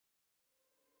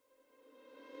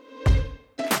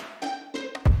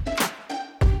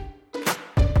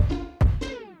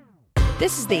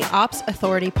This is the Ops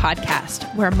Authority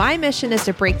podcast, where my mission is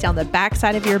to break down the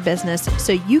backside of your business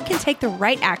so you can take the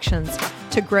right actions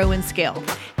to grow and scale.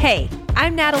 Hey,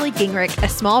 I'm Natalie Gingrich, a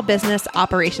small business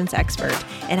operations expert,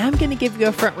 and I'm going to give you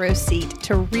a front row seat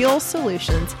to real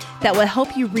solutions that will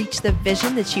help you reach the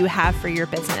vision that you have for your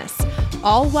business,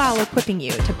 all while equipping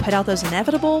you to put out those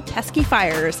inevitable pesky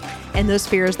fires and those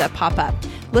fears that pop up.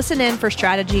 Listen in for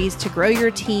strategies to grow your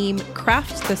team,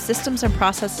 craft the systems and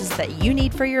processes that you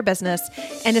need for your business,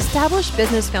 and establish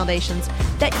business foundations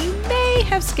that you may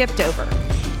have skipped over.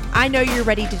 I know you're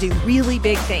ready to do really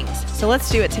big things, so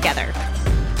let's do it together.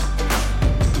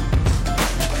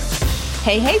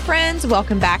 Hey, friends.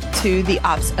 Welcome back to the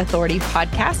Ops Authority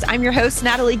podcast. I'm your host,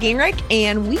 Natalie Gingrich,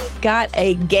 and we've got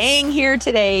a gang here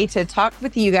today to talk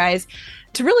with you guys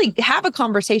to really have a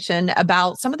conversation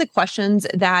about some of the questions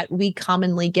that we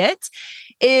commonly get.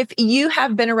 If you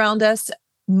have been around us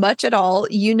much at all,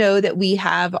 you know that we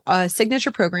have a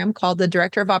signature program called the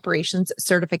Director of Operations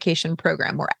Certification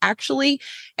Program. We're actually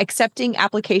accepting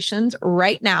applications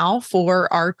right now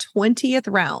for our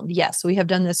 20th round. Yes, we have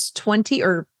done this 20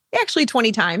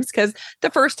 times because the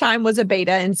first time was a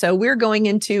beta. And so we're going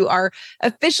into our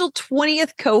official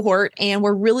 20th cohort, and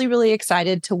we're really, really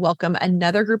excited to welcome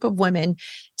another group of women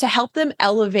to help them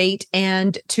elevate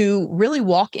and to really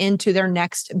walk into their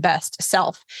next best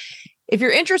self. If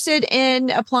you're interested in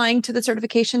applying to the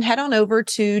certification, head on over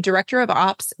to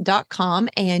directorofops.com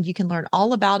and you can learn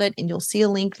all about it. And you'll see a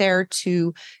link there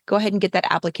to go ahead and get that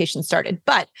application started.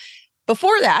 But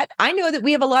before that, I know that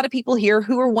we have a lot of people here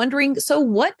who are wondering, so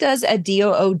what does a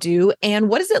DOO do and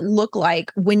what does it look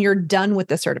like when you're done with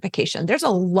the certification? There's a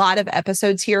lot of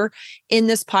episodes here in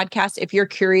this podcast if you're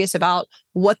curious about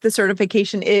what the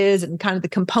certification is and kind of the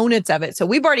components of it. So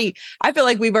I feel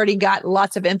like we've already got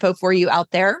lots of info for you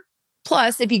out there.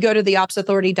 Plus, if you go to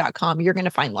theopsauthority.com, you're going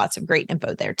to find lots of great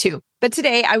info there too. But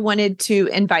today I wanted to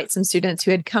invite some students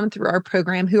who had come through our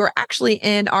program who are actually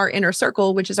in our Inner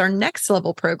Circle, which is our next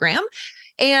level program.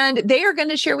 And they are going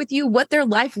to share with you what their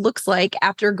life looks like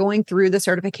after going through the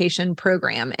certification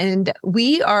program. And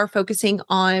we're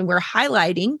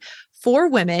highlighting 4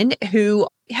 women who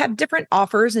have different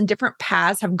offers and different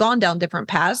paths, have gone down different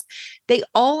paths. They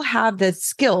all have the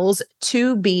skills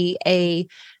to be a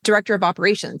director of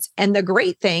operations. And the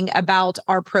great thing about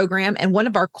our program and one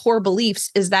of our core beliefs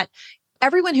is that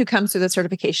everyone who comes through the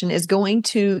certification is going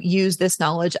to use this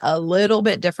knowledge a little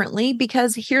bit differently,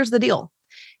 because here's the deal.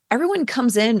 Everyone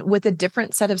comes in with a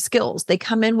different set of skills. They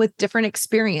come in with different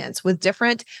experience, with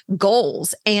different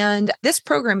goals. And this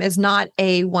program is not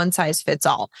a one size fits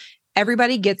all.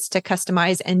 Everybody gets to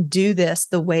customize and do this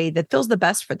the way that feels the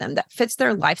best for them, that fits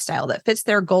their lifestyle, that fits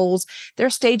their goals, their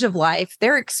stage of life,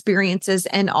 their experiences,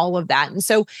 and all of that. And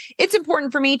so it's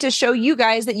important for me to show you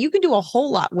guys that you can do a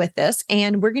whole lot with this.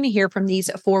 And we're going to hear from these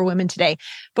 4 women today.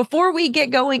 Before we get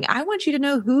going, I want you to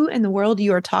know who in the world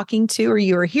you are talking to or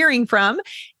you are hearing from.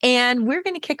 And we're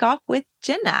going to kick off with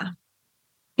Jenna.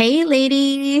 Hey,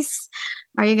 ladies.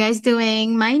 How are you guys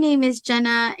doing? My name is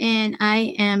Jenna, and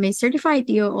I am a certified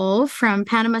DOO from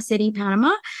Panama City,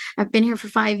 Panama. I've been here for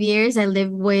 5 years. I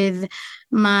live with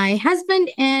my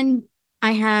husband, and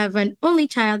I have an only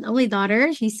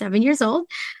daughter. She's 7 years old.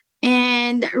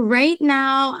 And right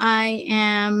now, I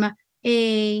am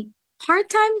a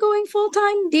part-time going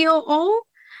full-time DOO,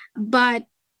 but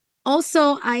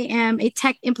also, I am a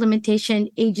tech implementation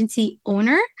agency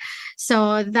owner,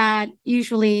 so that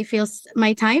usually fills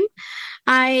my time.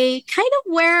 I kind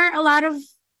of wear a lot of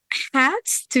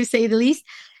hats, to say the least.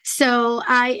 So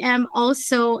I am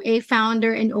also a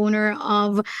founder and owner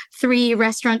of 3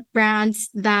 restaurant brands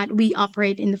that we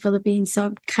operate in the Philippines. So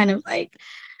I'm kind of like,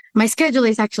 my schedule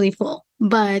is actually full,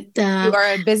 but you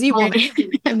are a busy woman.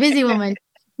 A busy woman.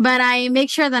 But I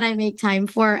make sure that I make time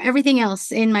for everything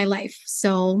else in my life.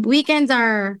 So weekends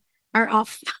are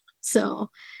off.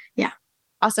 So, yeah.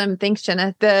 Awesome. Thanks,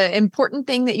 Jenna. The important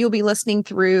thing that you'll be listening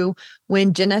through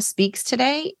when Jenna speaks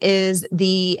today is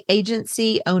the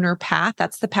agency owner path.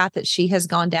 That's the path that she has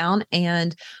gone down.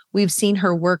 And we've seen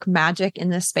her work magic in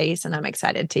this space. And I'm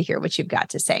excited to hear what you've got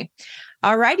to say.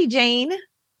 All righty, Jane.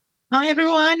 Hi,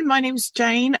 everyone. My name's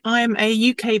Jane. I'm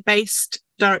a UK-based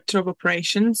Director of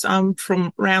Operations. I'm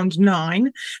from round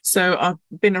 9, so I've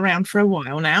been around for a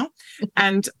while now.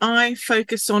 And I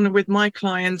focus with my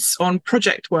clients on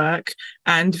project work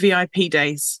and VIP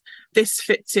days. This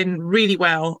fits in really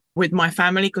well with my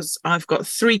family because I've got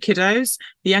 3 kiddos,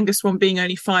 the youngest one being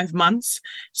only 5 months.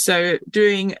 So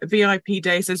doing VIP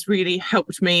days has really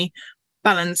helped me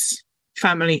balance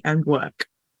family and work.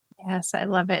 Yes, I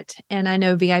love it. And I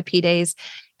know VIP days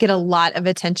get a lot of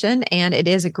attention, and it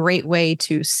is a great way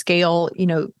to scale,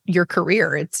 your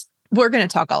career. It's we're going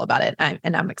to talk all about it.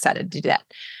 And I'm excited to do that.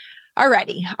 All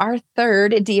righty. Our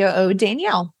third DOO,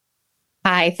 Danielle.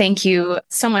 Hi, thank you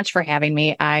so much for having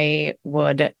me. I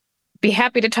would be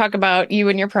happy to talk about you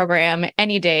and your program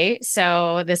any day.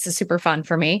 So this is super fun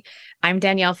for me. I'm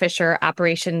Danielle Fisher,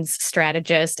 operations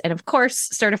strategist, and of course,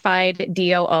 certified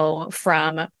DOO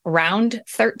from round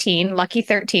 13, lucky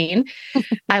 13.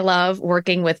 I love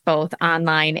working with both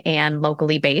online and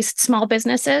locally based small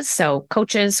businesses. So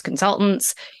coaches,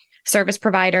 consultants, service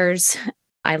providers.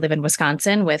 I live in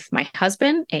Wisconsin with my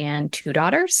husband and 2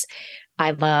 daughters.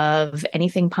 I love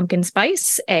anything pumpkin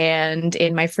spice. And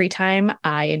in my free time,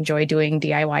 I enjoy doing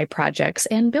DIY projects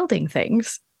and building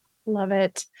things. Love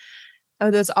it.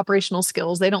 Oh, those operational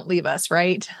skills, they don't leave us,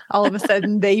 right? All of a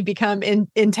sudden they become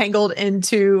entangled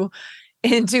into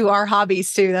our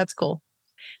hobbies too. That's cool.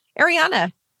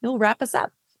 Ariana, you'll wrap us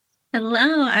up.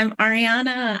 Hello, I'm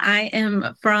Ariana. I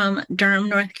am from Durham,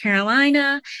 North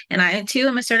Carolina, and I too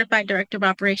am a certified director of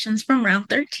operations from round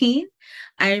 13.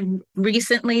 I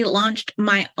recently launched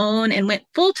my own and went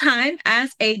full-time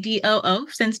as a DOO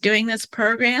since doing this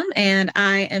program, and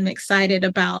I am excited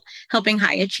about helping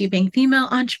high-achieving female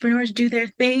entrepreneurs do their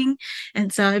thing.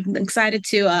 And so I'm excited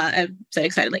to, I've said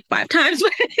excited like 5 times,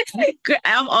 but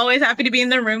I'm always happy to be in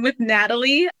the room with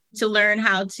Natalie to learn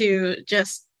how to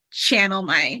just channel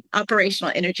my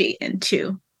operational energy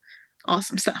into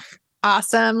awesome stuff.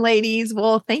 Awesome, ladies.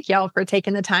 Well, thank y'all for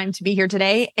taking the time to be here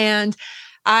today. And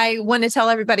I want to tell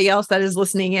everybody else that is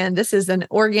listening in, this is an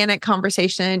organic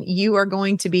conversation. You are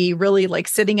going to be really like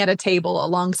sitting at a table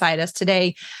alongside us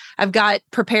today. I've got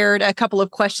prepared a couple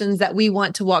of questions that we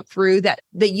want to walk through that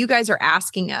you guys are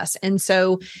asking us. And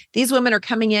so these women are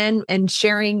coming in and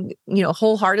sharing,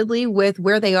 wholeheartedly with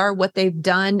where they are, what they've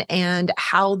done, and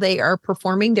how they are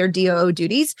performing their DOO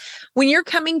duties. When you're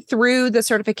coming through the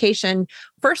certification,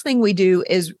 first thing we do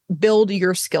is build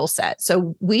your skill set.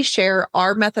 So we share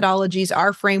our methodologies,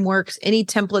 our frameworks, any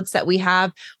templates that we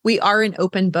have. We are an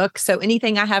open book. So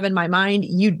anything I have in my mind,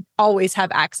 you always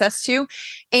have access to.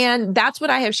 And that's what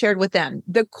I have shared with them.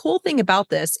 The cool thing about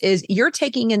this is you're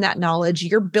taking in that knowledge,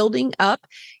 you're building up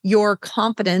your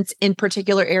confidence in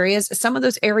particular areas. Some of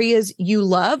those areas you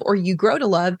love or you grow to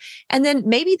love. And then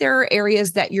maybe there are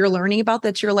areas that you're learning about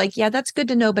that you're like, yeah, that's good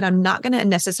to know, but I'm not going to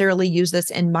necessarily use this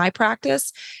in my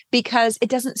practice because it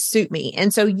doesn't suit me.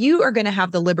 And so you are going to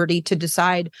have the liberty to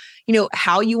decide,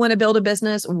 how you want to build a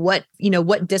business, what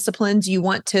disciplines you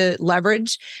want to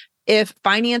leverage. If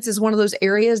finance is one of those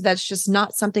areas that's just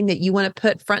not something that you want to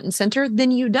put front and center,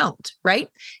 then you don't, right?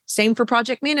 Same for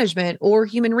project management or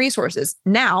human resources.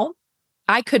 Now,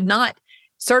 I could not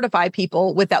certify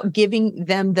people without giving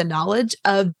them the knowledge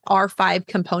of our 5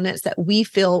 components that we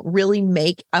feel really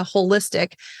make a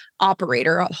holistic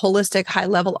operator, a holistic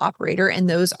high-level operator. And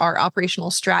those are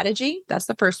operational strategy. That's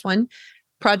the first one.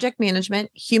 Project management,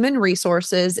 human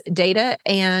resources, data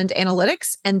and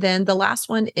analytics. And then the last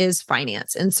one is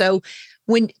finance. And so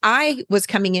when I was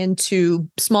coming into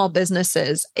small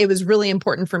businesses, it was really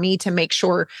important for me to make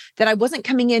sure that I wasn't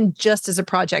coming in just as a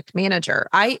project manager.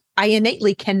 I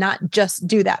innately cannot just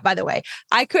do that, by the way.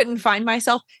 I couldn't find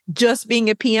myself just being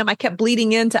a PM. I kept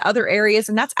bleeding into other areas.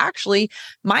 And that's actually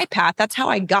my path. That's how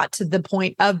I got to the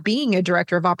point of being a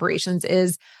director of operations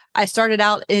is I started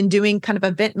out in doing kind of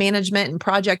event management and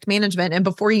project management. And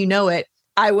before you know it,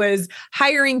 I was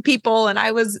hiring people and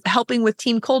I was helping with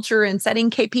team culture and setting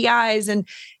KPIs. And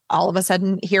all of a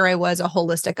sudden, here I was, a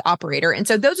holistic operator. And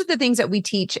so those are the things that we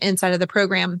teach inside of the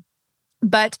program.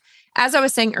 But as I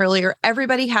was saying earlier,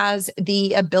 everybody has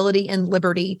the ability and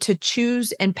liberty to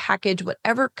choose and package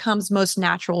whatever comes most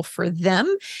natural for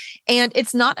them. And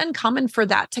it's not uncommon for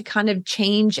that to kind of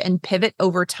change and pivot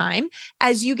over time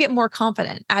as you get more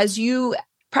confident, as you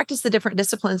practice the different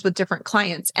disciplines with different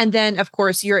clients. And then, of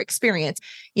course, your experience.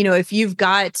 If you've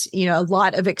got, a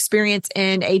lot of experience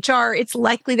in HR, it's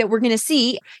likely that we're going to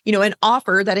see, an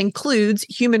offer that includes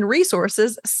human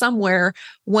resources somewhere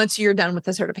once you're done with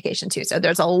the certification too. So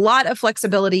there's a lot of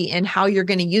flexibility in how you're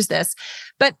going to use this.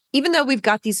 But even though we've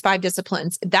got these 5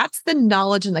 disciplines, that's the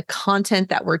knowledge and the content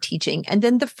that we're teaching. And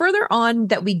then the further on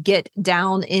that we get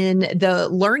down in the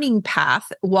learning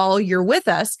path while you're with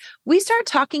us, we start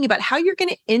talking about how you're going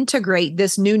to integrate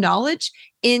this new knowledge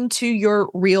into your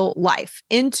real life,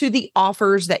 into the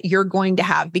offers that you're going to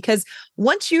have. Because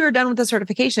once you're done with the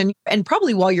certification, and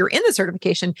probably while you're in the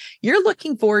certification, you're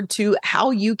looking forward to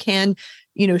how you can,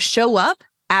 show up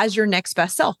as your next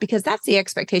best self, because that's the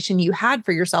expectation you had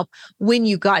for yourself when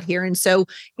you got here. And so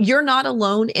you're not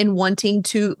alone in wanting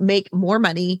to make more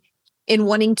money in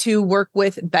wanting to work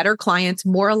with better clients,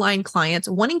 more aligned clients,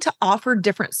 wanting to offer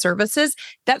different services.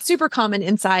 That's super common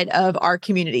inside of our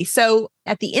community. So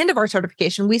at the end of our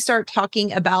certification, we start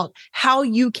talking about how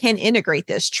you can integrate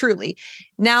this truly.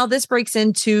 Now, this breaks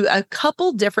into a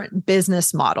couple different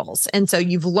business models. And so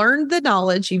you've learned the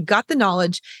knowledge, you've got the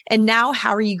knowledge, and now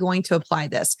how are you going to apply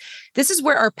this? This is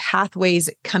where our pathways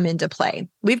come into play.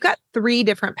 We've got 3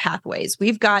 different pathways.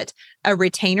 We've got a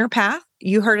retainer path.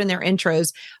 You heard in their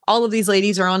intros, all of these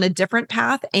ladies are on a different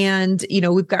path. And,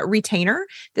 we've got retainer.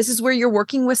 This is where you're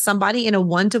working with somebody in a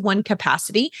one-to-one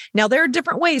capacity. Now, there are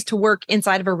different ways to work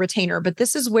inside of a retainer, but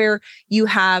this is where you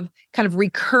have kind of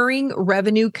recurring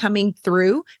revenue coming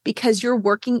through because you're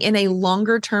working in a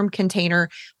longer term container,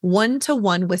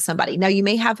 one-to-one with somebody. Now, you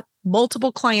may have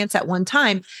multiple clients at one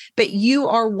time, but you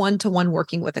are one-to-one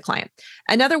working with a client.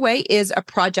 Another way is a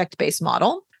project-based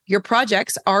model. Your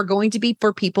projects are going to be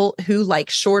for people who like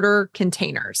shorter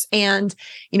containers. And,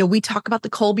 we talk about the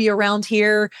Colby around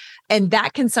here, and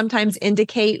that can sometimes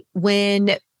indicate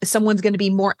when someone's going to be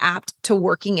more apt to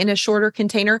working in a shorter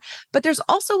container. But there's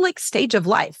also like stage of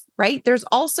life, right? There's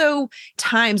also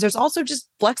times, there's also just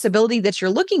flexibility that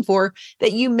you're looking for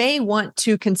that you may want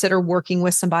to consider working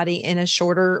with somebody in a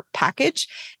shorter package.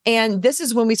 And this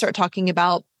is when we start talking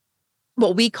about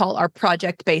what we call our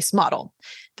project-based model.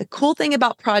 The cool thing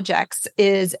about projects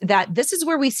is that this is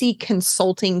where we see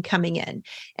consulting coming in.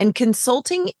 And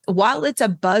consulting, while it's a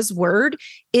buzzword,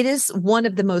 it is one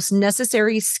of the most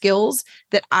necessary skills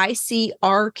that I see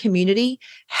our community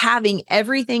having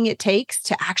everything it takes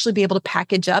to actually be able to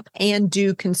package up and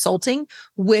do consulting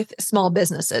with small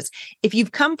businesses. If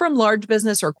you've come from large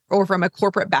business or from a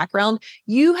corporate background,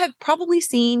 you have probably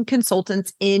seen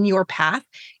consultants in your path.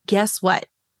 Guess what?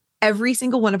 Every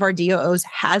single one of our DOOs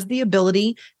has the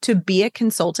ability to be a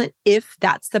consultant if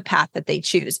that's the path that they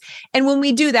choose. And when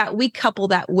we do that, we couple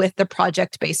that with the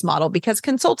project-based model because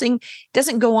consulting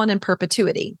doesn't go on in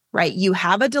perpetuity, right? You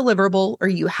have a deliverable or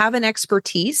you have an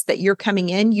expertise that you're coming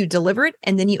in, you deliver it,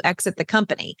 and then you exit the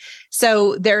company.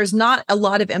 So there's not a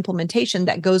lot of implementation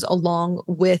that goes along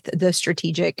with the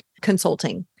strategic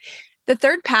consulting. The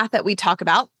third path that we talk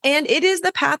about, and it is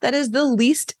the path that is the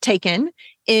least taken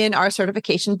in our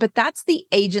certification, but that's the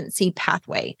agency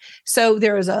pathway. So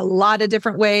there's a lot of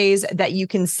different ways that you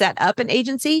can set up an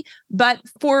agency, but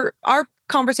for our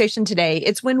conversation today,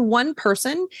 it's when one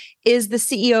person is the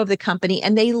CEO of the company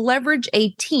and they leverage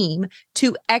a team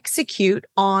to execute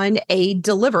on a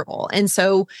deliverable. And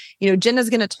so, Jenna's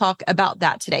going to talk about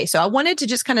that today. So I wanted to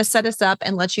just kind of set us up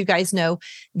and let you guys know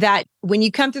that when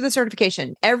you come through the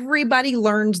certification, everybody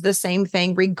learns the same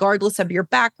thing, regardless of your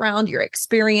background, your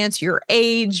experience, your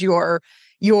age,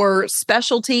 your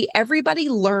specialty. Everybody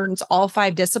learns all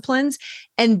 5 disciplines.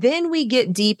 And then we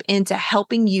get deep into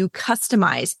helping you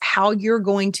customize how you're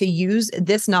going to use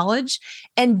this knowledge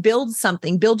and build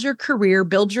something, build your career,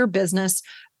 build your business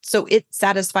so it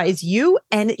satisfies you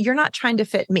and you're not trying to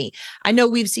fit me. I know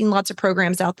we've seen lots of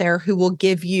programs out there who will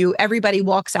give you, everybody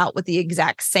walks out with the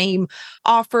exact same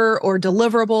offer or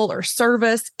deliverable or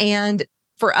service. And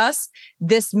for us,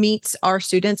 this meets our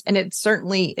students, and it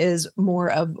certainly is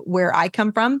more of where I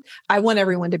come from. I want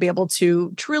everyone to be able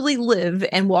to truly live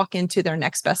and walk into their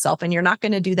next best self, and you're not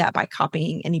going to do that by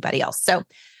copying anybody else. So,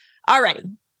 all right,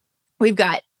 we've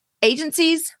got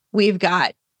agencies, we've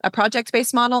got a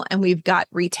project-based model, and we've got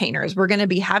retainers. We're going to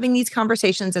be having these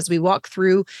conversations as we walk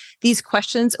through these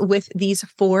questions with these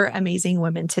 4 amazing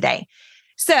women today.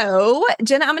 So,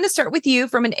 Jenna, I'm going to start with you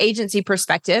from an agency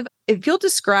perspective. If you'll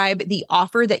describe the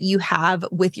offer that you have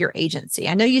with your agency.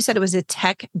 I know you said it was a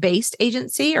tech-based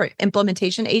agency or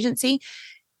implementation agency.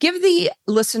 Give the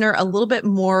listener a little bit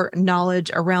more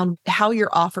knowledge around how your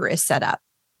offer is set up.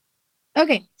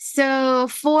 Okay, so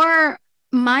for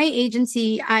my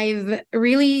agency, I've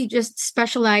really just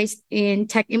specialized in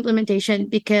tech implementation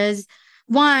because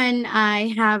one,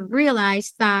 I have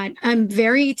realized that I'm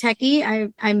very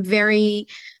techie. I'm very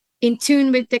in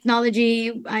tune with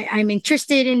technology. I'm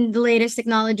interested in the latest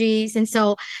technologies. And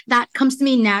so that comes to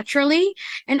me naturally.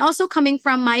 And also coming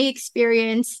from my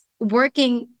experience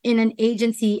working in an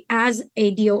agency as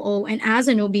a DOO and as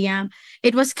an OBM,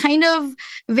 it was kind of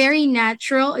very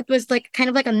natural. It was kind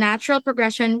of like a natural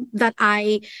progression that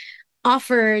I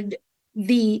offered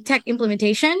the tech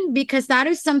implementation because that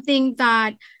is something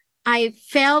that I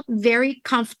felt very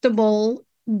comfortable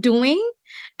doing.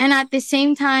 And at the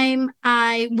same time,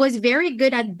 I was very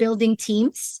good at building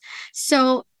teams.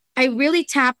 So I really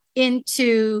tapped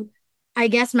into, I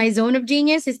guess, my zone of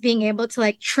genius is being able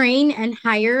to train and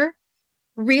hire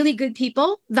really good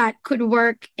people that could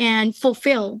work and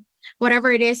fulfill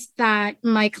whatever it is that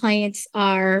my clients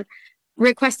are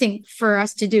requesting for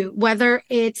us to do, whether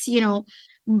it's,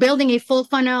 building a full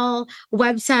funnel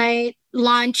website,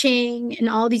 launching, and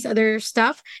all these other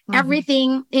stuff.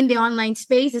 Everything in the online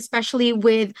space, especially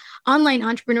with online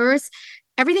entrepreneurs,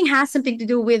 everything has something to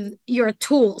do with your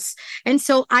tools. And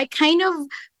so I kind of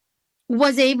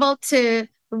was able to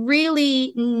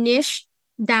really niche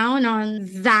down on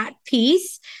that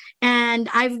piece. And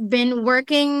I've been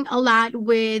working a lot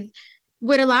with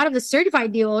a lot of the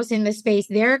certified DOs in the space,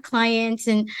 their clients.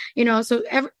 And, so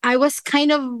I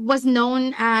was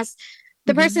known as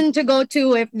the person to go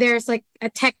to if there's like a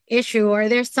tech issue or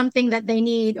there's something that they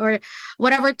need or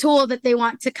whatever tool that they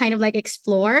want to kind of like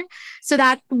explore. So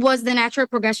that was the natural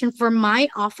progression for my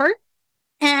offer.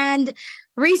 And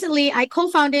recently I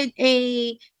co-founded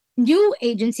a new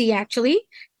agency actually,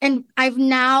 and I've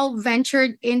now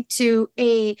ventured into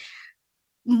a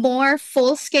more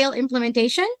full-scale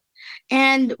implementation.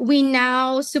 And we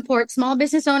now support small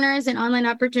business owners and online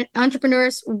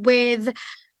entrepreneurs with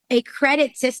a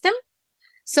credit system.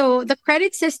 So the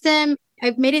credit system,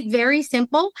 I've made it very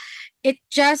simple. It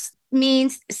just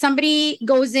means somebody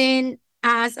goes in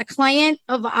as a client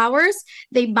of ours,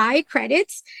 they buy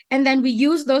credits, and then we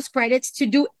use those credits to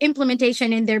do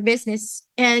implementation in their business.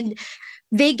 And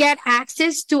they get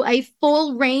access to a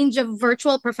full range of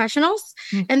virtual professionals.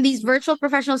 And these virtual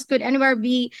professionals could anywhere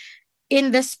be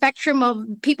in the spectrum of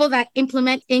people that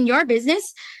implement in your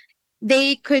business.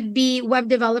 They could be web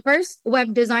developers,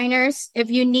 web designers. If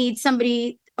you need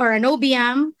somebody or an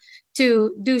OBM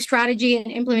to do strategy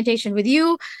and implementation with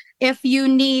you, if you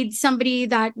need somebody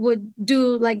that would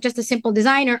do like just a simple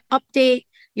design or update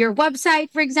your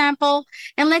website, for example.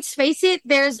 And let's face it,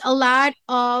 there's a lot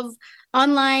of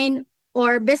online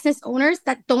or business owners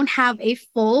that don't have a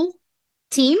full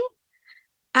team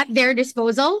at their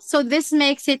disposal. So this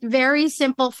makes it very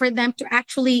simple for them to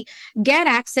actually get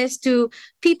access to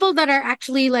people that are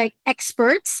actually like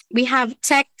experts. We have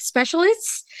tech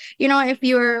specialists. If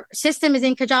your system is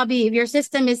in Kajabi, if your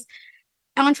system is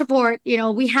Ontraport,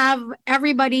 we have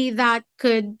everybody that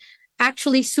could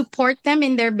actually support them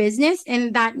in their business.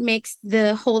 And that makes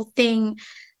the whole thing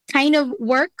kind of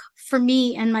work for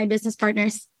me and my business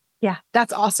partners. Yeah,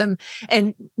 that's awesome.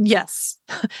 And yes,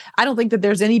 I don't think that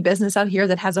there's any business out here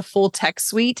that has a full tech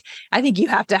suite. I think you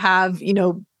have to have,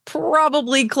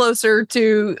 probably closer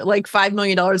to like $5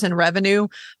 million in revenue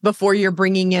before you're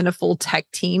bringing in a full tech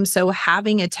team. So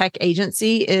having a tech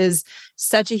agency is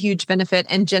such a huge benefit.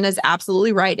 And Jenna's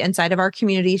absolutely right. Inside of our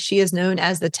community, she is known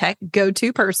as the tech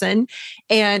go-to person.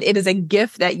 And it is a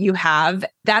gift that you have.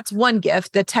 That's one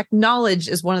gift. The tech knowledge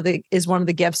is one of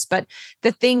the gifts. But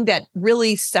the thing that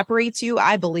really separates you,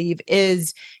 I believe,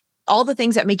 is all the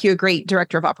things that make you a great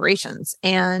director of operations.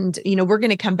 And, we're going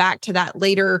to come back to that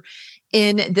later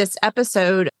in this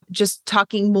episode, just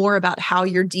talking more about how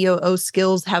your DOO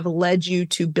skills have led you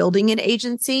to building an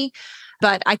agency.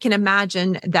 But I can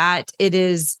imagine that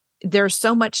there's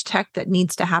so much tech that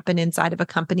needs to happen inside of a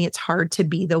company. It's hard to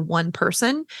be the one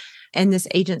person. And this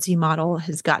agency model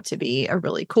has got to be a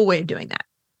really cool way of doing that.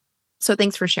 So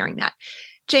thanks for sharing that.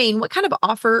 Jane, what kind of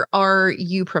offer are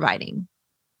you providing?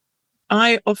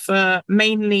 I offer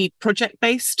mainly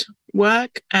project-based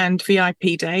work and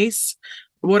VIP days.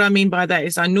 What I mean by that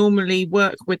is I normally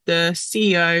work with the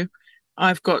CEO.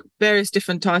 I've got various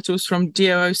different titles from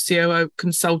DOO, COO,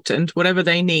 consultant, whatever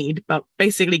they need, but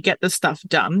basically get the stuff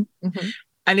done.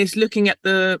 And it's looking at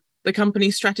the company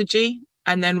strategy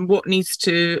and then what needs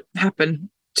to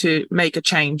happen to make a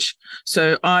change.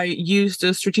 So I use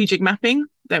the strategic mapping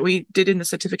that we did in the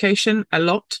certification a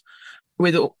lot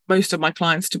with most of my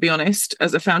clients, to be honest,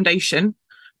 as a foundation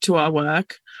to our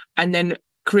work, and then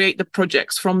create the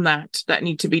projects from that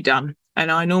need to be done.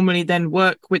 And I normally then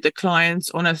work with the clients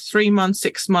on a 3-month,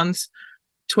 6 months,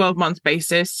 12-month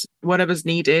basis, whatever's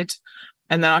needed.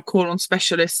 And then I call on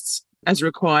specialists as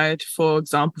required, for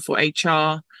example, for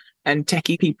HR and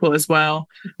techie people as well.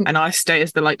 And I stay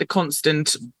as the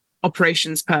constant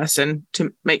operations person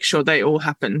to make sure that it all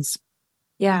happens.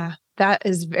 Yeah. That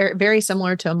is very, very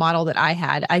similar to a model that I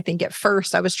had. I think at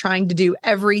first I was trying to do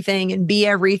everything and be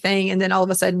everything. And then all of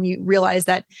a sudden you realize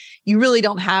that you really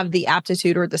don't have the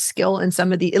aptitude or the skill in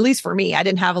some of at least for me, I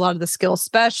didn't have a lot of the skill,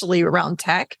 especially around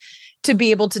tech, to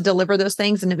be able to deliver those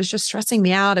things. And it was just stressing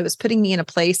me out. It was putting me in a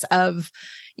place of,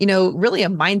 really a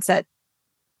mindset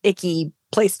icky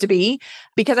place to be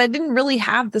because I didn't really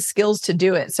have the skills to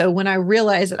do it. So when I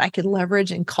realized that I could leverage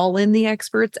and call in the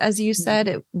experts, as you said,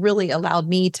 it really allowed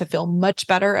me to feel much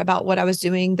better about what I was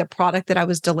doing, the product that I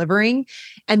was delivering,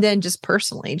 and then just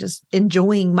personally just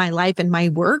enjoying my life and my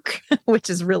work, which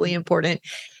is really important.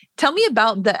 Tell me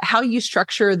about how you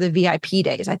structure the VIP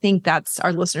days. I think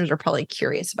our listeners are probably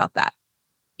curious about that.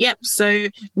 Yep. So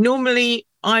normally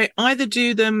I either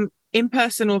do them in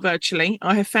person or virtually.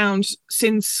 I have found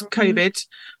since COVID,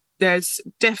 there's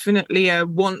definitely a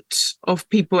want of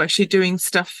people actually doing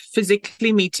stuff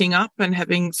physically, meeting up and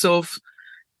having sort of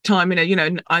time.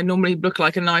 I normally book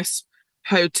like a nice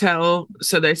hotel,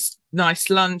 so there's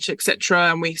nice lunch,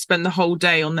 etc., and we spend the whole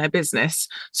day on their business.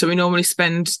 So we normally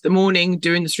spend the morning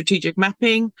doing the strategic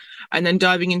mapping and then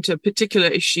diving into a particular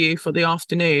issue for the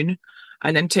afternoon,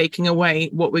 and then taking away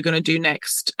what we're going to do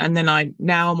next. And then I'm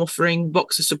offering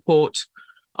Voxer support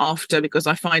after, because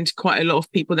I find quite a lot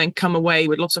of people then come away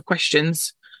with lots of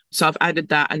questions. So I've added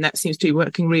that, and that seems to be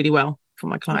working really well for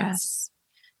my clients.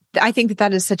 Yes. I think that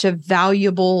that is such a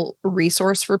valuable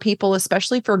resource for people,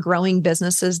 especially for growing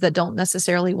businesses that don't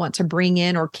necessarily want to bring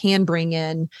in or can bring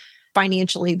in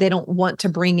financially. They don't want to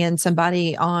bring in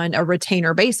somebody on a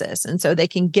retainer basis. And so they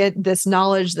can get this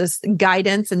knowledge, this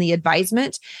guidance and the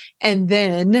advisement, and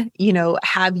then,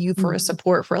 have you for a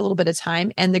support for a little bit of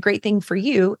time. And the great thing for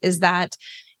you is that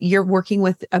you're working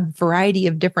with a variety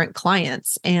of different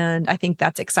clients. And I think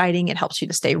that's exciting. It helps you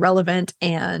to stay relevant.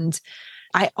 And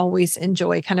I always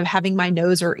enjoy kind of having my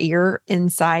nose or ear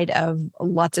inside of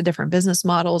lots of different business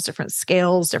models, different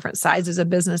scales, different sizes of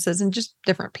businesses, and just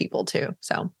different people too.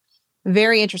 So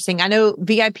very interesting. I know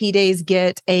VIP days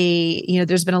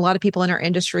there's been a lot of people in our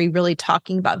industry really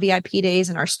talking about VIP days,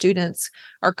 and our students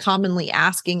are commonly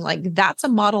asking, that's a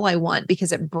model I want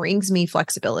because it brings me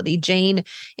flexibility. Jane,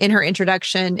 in her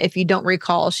introduction, if you don't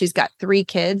recall, she's got 3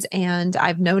 kids, and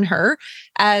I've known her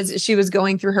as she was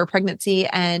going through her pregnancy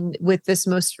and with this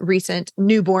most recent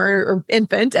newborn or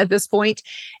infant at this point.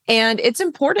 And it's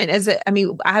important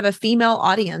I have a female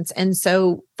audience. And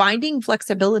so finding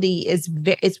flexibility is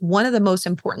one of the most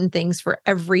important things for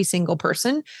every single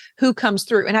person who comes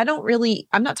through. And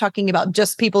I'm not talking about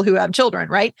just people who have children,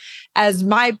 right? As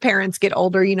my parents get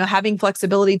older, having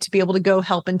flexibility to be able to go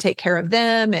help and take care of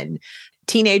them, and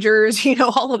teenagers,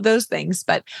 all of those things.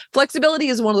 But flexibility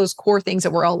is one of those core things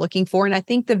that we're all looking for. And I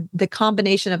think the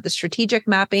combination of the strategic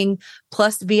mapping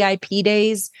plus VIP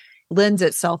days lends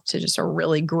itself to just a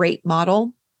really great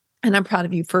model. And I'm proud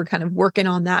of you for kind of working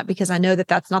on that, because I know that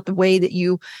that's not the way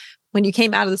that when you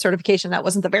came out of the certification, that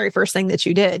wasn't the very first thing that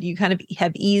you did. You kind of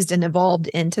have eased and evolved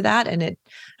into that. And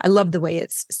I love the way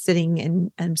it's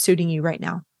sitting and suiting you right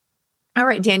now. All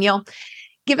right, Danielle,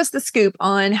 give us the scoop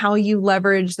on how you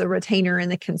leverage the retainer and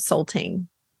the consulting.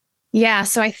 Yeah,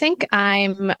 so I think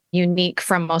I'm unique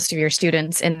from most of your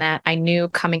students in that I knew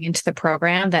coming into the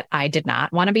program that I did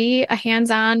not want to be a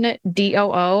hands-on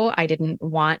DOO. I didn't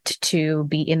want to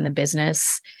be in the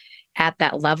business at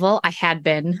that level. I had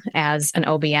been as an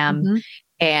OBM,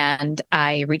 and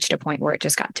I reached a point where it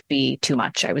just got to be too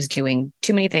much. I was doing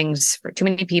too many things for too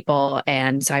many people,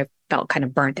 and so I felt kind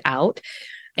of burnt out.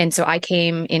 And so I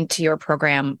came into your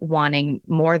program wanting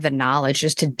more of the knowledge,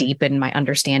 just to deepen my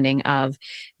understanding of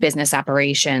business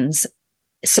operations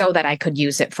so that I could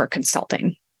use it for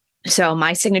consulting. So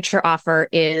my signature offer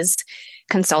is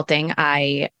consulting.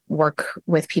 I work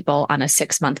with people on a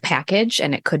 6-month package,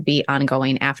 and it could be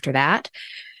ongoing after that.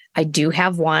 I do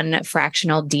have one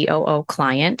fractional DOO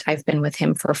client. I've been with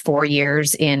him for 4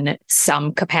 years in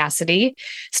some capacity,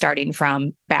 starting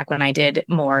from back when I did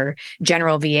more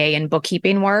general VA and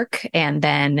bookkeeping work. And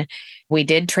then we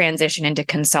did transition into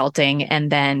consulting. And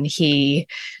then he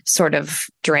sort of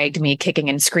dragged me kicking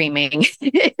and screaming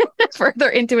further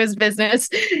into his business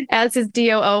as his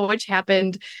DOO, which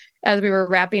happened as we were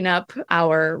wrapping up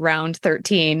our round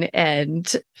 13. And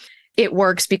it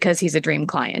works because he's a dream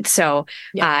client. So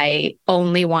yeah. I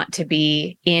only want to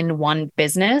be in one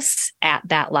business at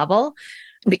that level,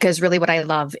 because really what I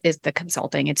love is the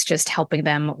consulting. It's just helping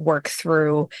them work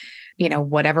through,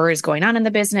 whatever is going on in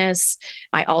the business.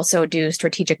 I also do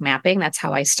strategic mapping. That's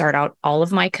how I start out all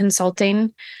of my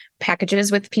consulting packages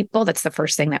with people. That's the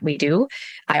first thing that we do.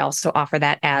 I also offer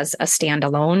that as a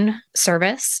standalone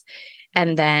service.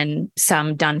 And then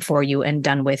some done for you and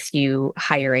done with you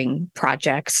hiring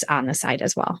projects on the side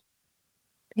as well.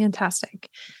 Fantastic.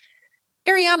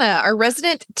 Ariana, our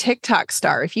resident TikTok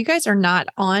star. If you guys are not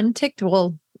on TikTok,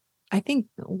 well, I think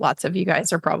lots of you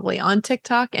guys are probably on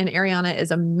TikTok, and Ariana is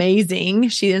amazing.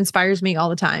 She inspires me all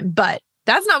the time, but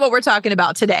that's not what we're talking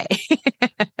about today.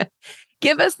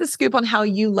 Give us the scoop on how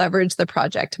you leverage the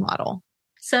project model.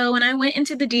 So when I went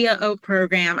into the DOO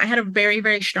program, I had a very,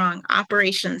 very strong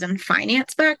operations and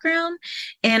finance background.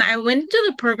 And I went into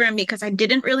the program because I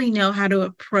didn't really know how to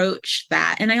approach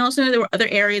that. And I also knew there were other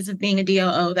areas of being a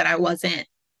DOO that I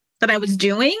was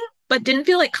doing but didn't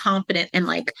feel like confident in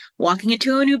like walking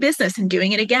into a new business and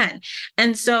doing it again.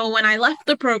 And so when I left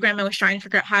the program, I was trying to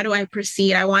figure out how do I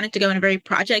proceed. I wanted to go in a very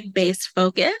project-based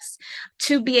focus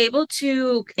to be able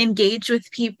to engage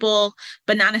with people,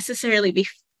 but not necessarily be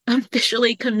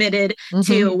officially committed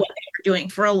to what they were doing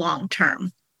for a long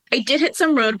term. I did hit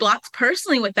some roadblocks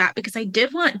personally with that because I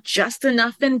did want just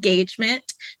enough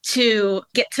engagement to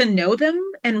get to know them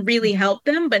and really help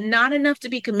them, but not enough to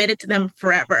be committed to them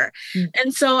forever.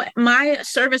 And so my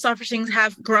service offerings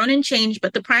have grown and changed,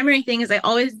 but the primary thing is I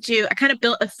kind of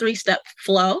built a 3-step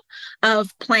flow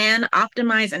of plan,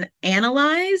 optimize, and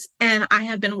analyze. And I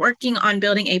have been working on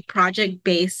building a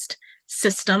project-based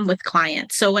system with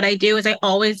clients. So what I do is I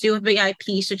always do a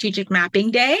VIP strategic mapping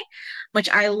day, which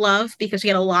I love because we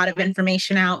get a lot of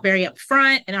information out very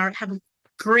upfront and have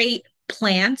great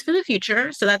plans for the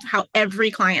future. So that's how every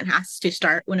client has to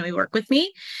start when we work with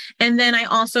me. And then I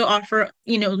also offer,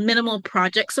 minimal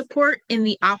project support in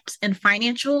the ops and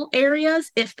financial areas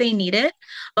if they need it.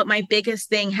 But my biggest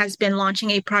thing has been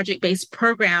launching a project-based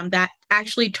program that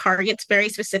actually targets very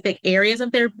specific areas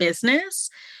of their business.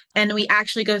 And we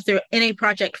actually go through in a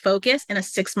project focus in a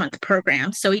 6-month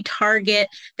program. So we target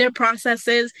their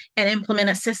processes and implement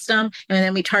a system. And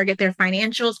then we target their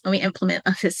financials and we implement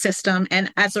a system. And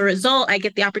as a result, I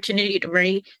get the opportunity to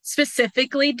very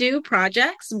specifically do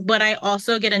projects, but I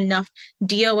also get enough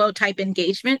DOO type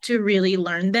engagement to really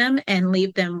learn them and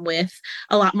leave them with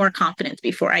a lot more confidence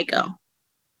before I go.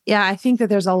 Yeah, I think that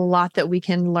there's a lot that we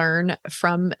can learn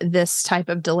from this type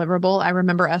of deliverable. I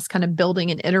remember us kind of building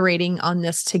and iterating on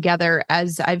this together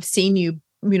as I've seen you,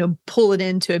 pull it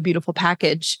into a beautiful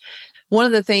package. One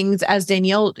of the things, as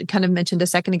Danielle kind of mentioned a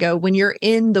second ago, when you're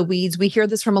in the weeds, we hear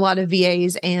this from a lot of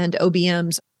VAs and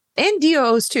OBMs and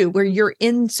DOOs too, where you're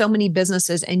in so many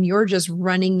businesses and you're just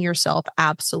running yourself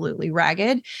absolutely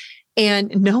ragged.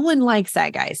 And no one likes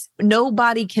that, guys.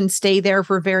 Nobody can stay there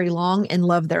for very long and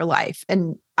love their life.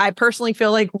 And I personally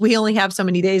feel like we only have so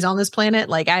many days on this planet.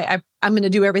 Like I'm going to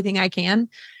do everything I can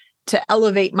to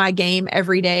elevate my game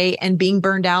every day, and being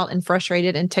burned out and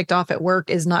frustrated and ticked off at work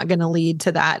is not going to lead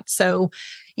to that. So,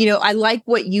 I like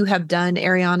what you have done,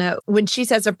 Ariana. When she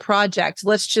says a project,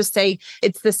 let's just say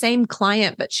it's the same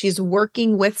client, but she's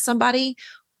working with somebody.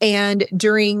 And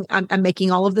I'm making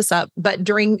all of this up, but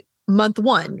during month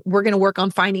 1, we're going to work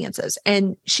on finances.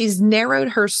 And she's narrowed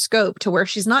her scope to where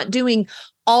she's not doing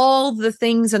all the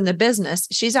things in the business.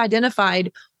 She's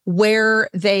identified where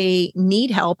they need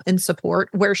help and support,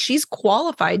 where she's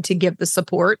qualified to give the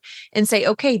support and say,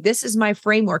 okay, this is my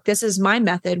framework. This is my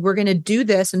method. We're going to do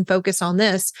this and focus on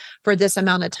this for this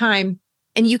amount of time.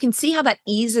 And you can see how that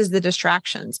eases the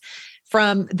distractions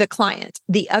from the client.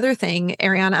 The other thing,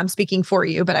 Ariana, I'm speaking for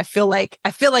you, but I feel like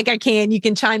I can, you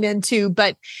can chime in too,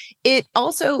 but it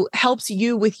also helps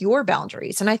you with your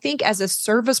boundaries. And I think as a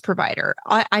service provider,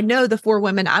 I know the 4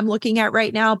 women I'm looking at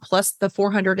right now, plus the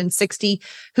 460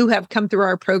 who have come through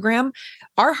our program,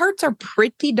 our hearts are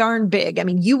pretty darn big. I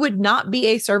mean, you would not be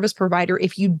a service provider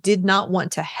if you did not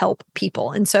want to help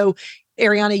people. And so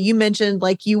Ariana, you mentioned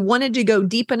like you wanted to go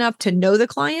deep enough to know the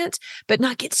client, but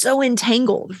not get so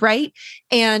entangled, right?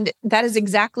 And that is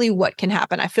exactly what can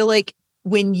happen. I feel like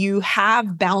when you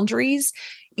have boundaries,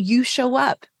 you show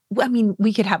up. I mean,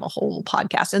 we could have a whole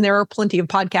podcast, and there are plenty of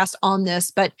podcasts on this,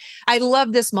 but I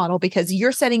love this model because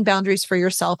you're setting boundaries for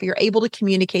yourself. You're able to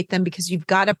communicate them because you've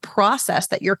got a process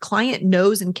that your client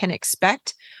knows and can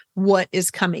expect what is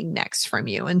coming next from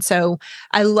you. And so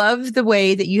I love the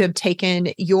way that you have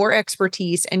taken your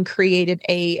expertise and created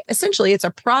essentially it's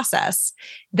a process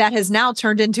that has now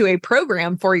turned into a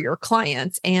program for your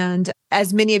clients. And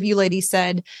as many of you ladies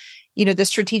said, the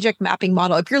strategic mapping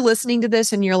model, if you're listening to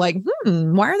this and you're like,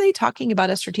 why are they talking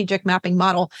about a strategic mapping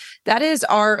model? That is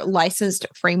our licensed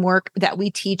framework that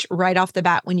we teach right off the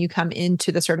bat when you come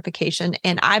into the certification.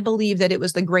 And I believe that it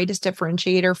was the greatest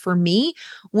differentiator for me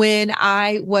when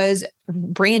I was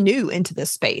brand new into this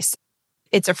space.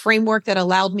 It's a framework that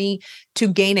allowed me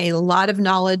to gain a lot of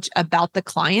knowledge about the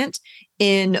client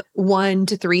in 1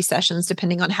 to 3 sessions,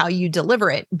 depending on how you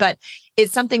deliver it. But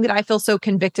it's something that I feel so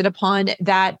convicted upon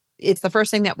that it's the first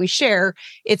thing that we share.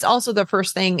 It's also the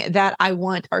first thing that I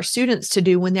want our students to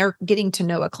do when they're getting to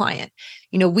know a client.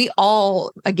 We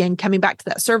all, again, coming back to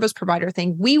that service provider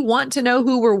thing, we want to know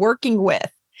who we're working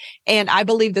with. And I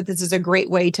believe that this is a great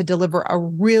way to deliver a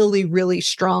really, really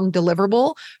strong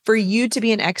deliverable for you to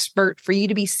be an expert, for you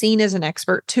to be seen as an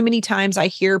expert. Too many times I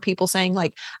hear people saying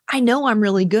like, I know I'm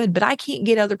really good, but I can't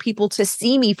get other people to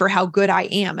see me for how good I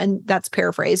am. And that's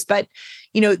paraphrased, but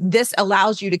this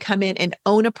allows you to come in and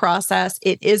own a process.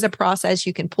 It is a process.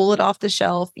 You can pull it off the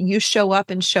shelf. You show up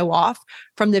and show off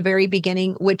from the very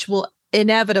beginning, which will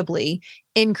inevitably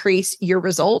increase your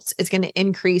results. It's going to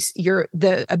increase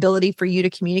the ability for you to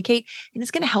communicate, and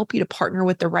it's going to help you to partner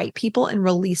with the right people and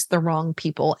release the wrong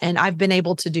people. And I've been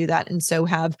able to do that, and so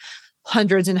have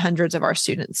hundreds and hundreds of our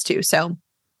students too. So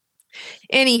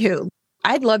anywho,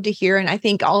 I'd love to hear, and I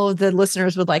think all of the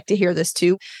listeners would like to hear this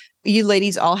too. You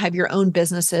ladies all have your own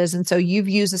businesses. And so you've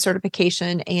used the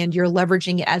certification and you're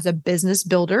leveraging it as a business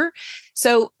builder.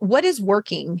 So what is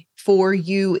working for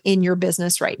you in your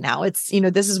business right now? It's,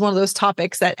 this is one of those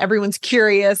topics that everyone's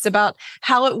curious about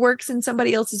how it works in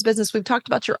somebody else's business. We've talked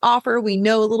about your offer. We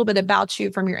know a little bit about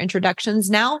you from your introductions.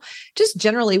 Now, just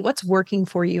generally, what's working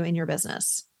for you in your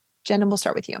business? Jenna, we'll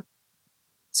start with you.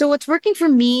 So what's working for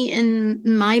me in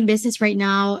my business right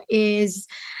now is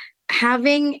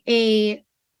having a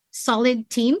solid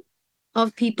team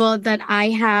of people that I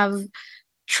have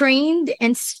trained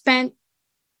and spent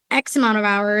X amount of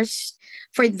hours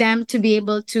for them to be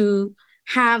able to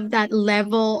have that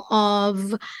level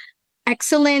of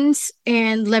excellence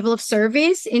and level of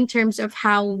service in terms of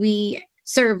how we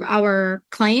serve our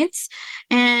clients,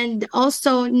 and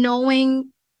also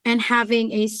knowing and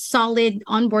having a solid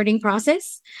onboarding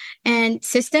process and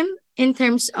system in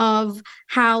terms of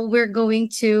how we're going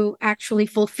to actually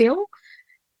fulfill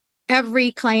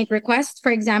every client request.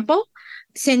 For example,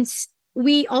 since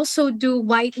we also do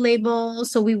white label,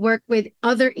 so we work with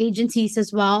other agencies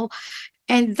as well.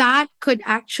 And that could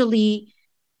actually,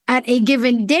 at a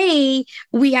given day,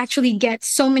 we actually get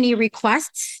so many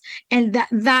requests, and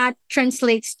that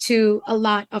translates to a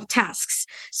lot of tasks.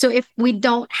 So if we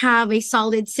don't have a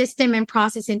solid system and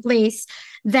process in place,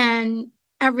 then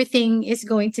everything is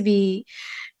going to be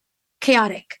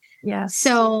chaotic. Yeah.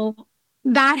 So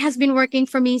that has been working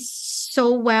for me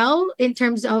so well in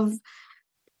terms of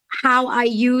how I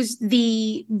use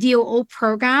the DOO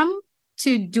program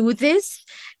to do this.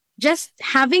 Just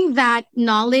having that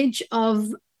knowledge of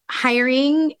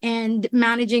hiring and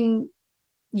managing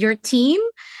your team,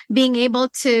 being able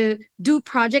to do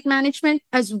project management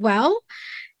as well.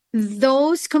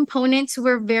 Those components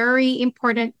were very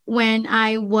important when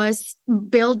I was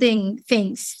building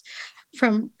things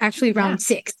from actually round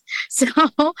 6. So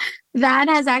that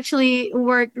has actually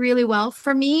worked really well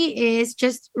for me, is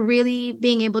just really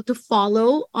being able to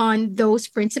follow on those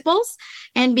principles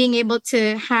and being able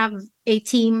to have a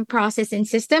team process and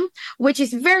system, which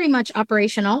is very much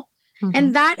operational. Mm-hmm.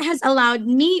 And that has allowed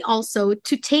me also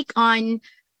to take on,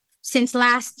 since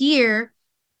last year,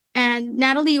 and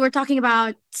Natalie, you were talking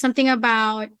about something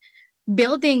about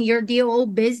building your DOO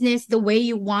business the way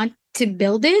you want to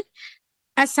build it.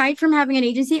 Aside from having an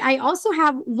agency, I also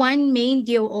have one main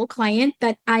DOO client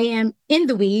that I am in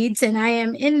the weeds and I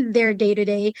am in their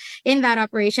day-to-day in that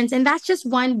operations. And that's just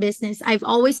one business. I've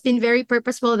always been very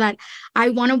purposeful that I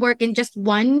want to work in just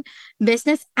one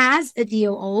business as a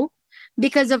DOO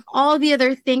because of all the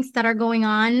other things that are going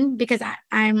on, because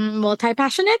I'm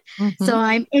multi-passionate. Mm-hmm. So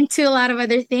I'm into a lot of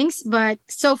other things, but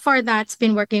so far that's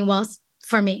been working well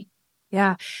for me.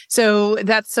 Yeah. So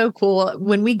that's so cool.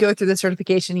 When we go through the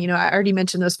certification, I already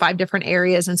mentioned those 5 different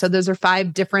areas. And so those are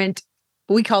 5 different,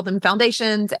 we call them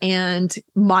foundations and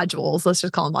modules. Let's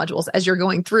just call them modules as you're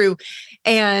going through.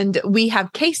 And we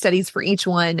have case studies for each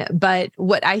one. But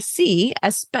what I see,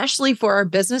 especially for our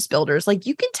business builders, like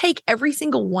you can take every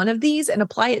single one of these and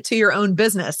apply it to your own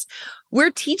business. We're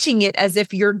teaching it as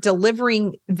if you're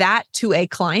delivering that to a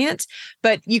client,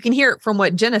 but you can hear it from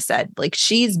what Jenna said. Like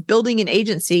she's building an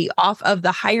agency off of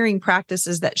the hiring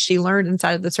practices that she learned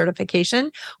inside of the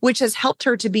certification, which has helped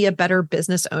her to be a better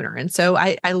business owner. And so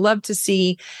I love to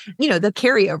see, the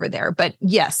carryover there. But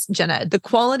yes, Jenna, the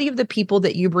quality of the people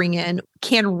that you bring in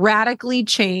can radically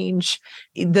change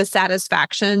the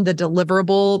satisfaction, the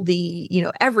deliverable,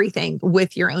 the, everything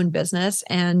with your own business.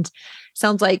 And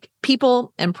sounds like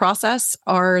people and process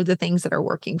are the things that are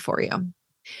working for you.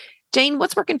 Jane,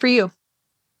 what's working for you?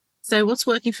 So what's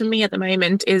working for me at the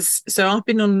moment is, so I've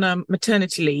been on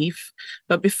maternity leave,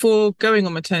 but before going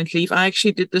on maternity leave, I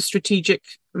actually did the strategic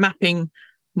mapping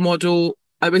model.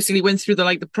 I basically went through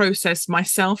the process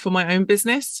myself for my own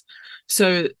business.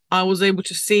 So I was able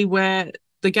to see where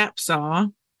the gaps are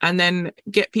and then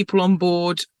get people on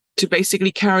board to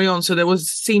basically carry on. So there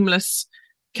was seamless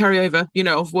carryover,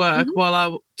 of work while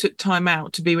I took time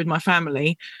out to be with my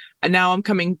family. And now I'm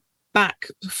coming back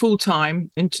full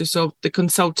time into sort of the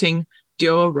consulting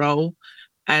DOO role.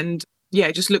 And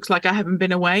it just looks like I haven't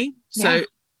been away. So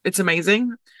it's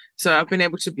amazing. So I've been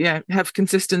able to have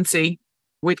consistency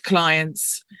with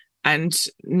clients and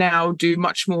now do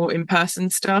much more in-person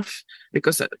stuff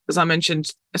because, as I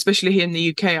mentioned, especially here in the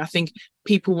UK, I think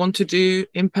people want to do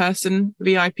in-person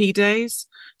VIP days.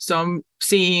 So I'm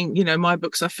seeing, my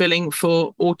books are filling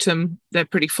for autumn. They're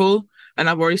pretty full. And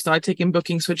I've already started taking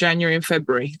bookings for January and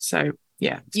February. So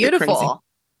yeah, it's a bit crazy.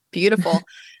 Beautiful.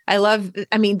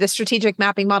 Beautiful. The strategic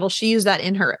mapping model, she used that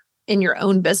in your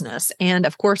own business. And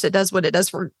of course it does what it does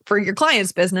for your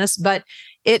client's business, but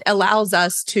it allows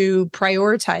us to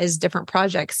prioritize different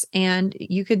projects, and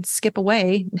you could skip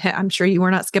away. I'm sure you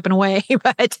were not skipping away,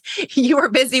 but you were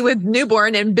busy with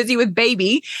newborn and busy with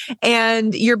baby,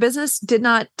 and your business did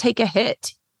not take a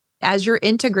hit. As you're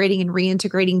integrating and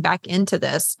reintegrating back into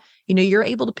this, you're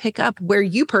able to pick up where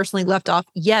you personally left off,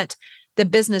 yet the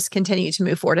business continued to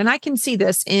move forward. And I can see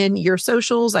this in your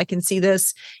socials. I can see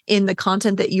this in the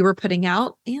content that you were putting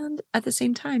out. And at the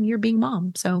same time, you're being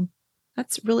mom. So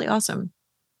that's really awesome.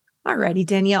 Alrighty,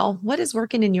 Danielle, what is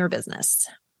working in your business?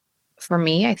 For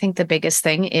me, I think the biggest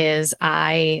thing is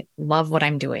I love what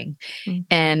I'm doing. Mm-hmm.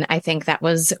 And I think that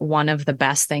was one of the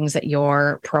best things that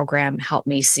your program helped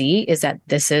me see, is that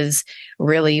this is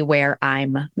really where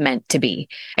I'm meant to be.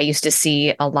 I used to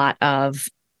see a lot of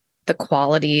the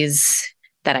qualities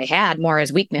that I had more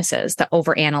as weaknesses, the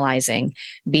overanalyzing,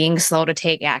 being slow to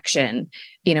take action,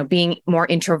 being more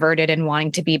introverted and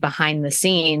wanting to be behind the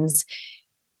scenes.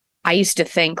 I used to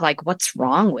think like, what's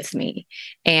wrong with me?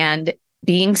 And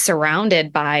being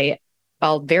surrounded by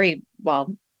a very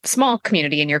small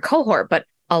community in your cohort, but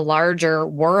a larger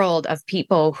world of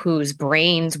people whose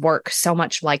brains work so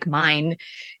much like mine,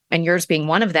 and yours being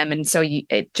one of them. And so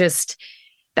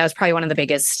that was probably one of the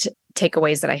biggest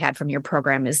takeaways that I had from your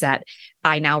program, is that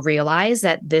I now realize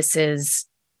that this is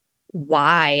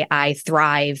why I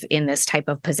thrive in this type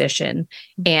of position,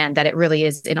 and that it really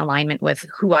is in alignment with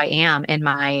who I am and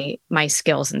my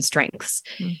skills and strengths.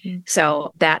 Mm-hmm.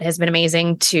 So that has been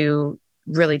amazing to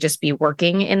really just be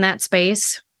working in that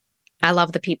space. I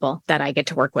love the people that I get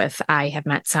to work with. I have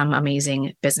met some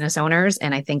amazing business owners,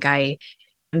 and I think I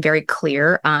am very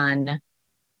clear on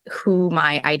who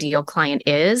my ideal client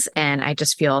is. And I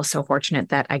just feel so fortunate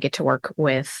that I get to work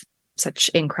with such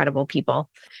incredible people.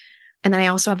 And then I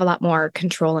also have a lot more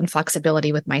control and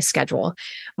flexibility with my schedule,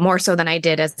 more so than I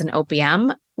did as an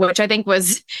OPM, which I think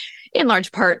was in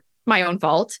large part my own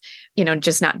fault,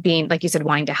 just not being, like you said,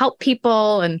 wanting to help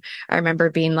people. And I remember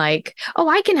being like, oh,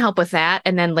 I can help with that.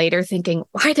 And then later thinking,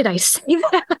 why did I say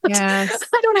that? Yes.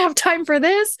 I don't have time for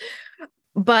this.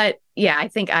 But yeah, I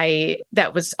think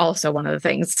that was also one of the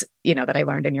things, that I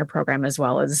learned in your program as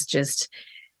well, is just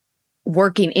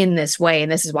working in this way.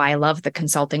 And this is why I love the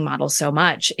consulting model so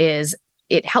much, is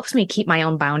it helps me keep my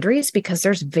own boundaries, because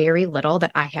there's very little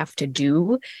that I have to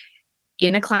do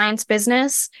in a client's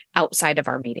business outside of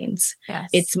our meetings. Yes.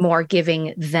 It's more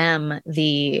giving them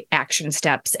the action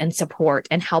steps and support,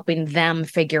 and helping them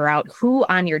figure out who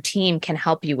on your team can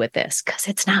help you with this, because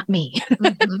it's not me.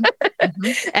 Mm-hmm.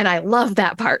 Mm-hmm. And I love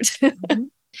that part. Mm-hmm.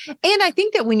 And I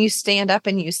think that when you stand up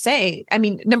and you say,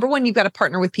 number one, you've got to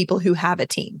partner with people who have a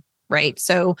team. Right.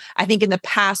 So I think in the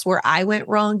past where I went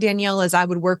wrong, Danielle, is I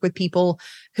would work with people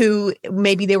who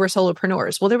maybe they were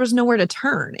solopreneurs. Well, there was nowhere to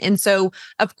turn. And so,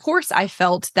 of course, I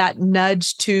felt that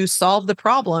nudge to solve the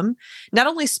problem, not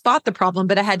only spot the problem,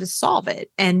 but I had to solve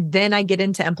it. And then I get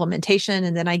into implementation,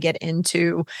 and then I get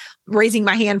into raising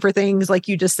my hand for things like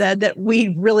you just said that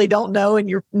we really don't know. And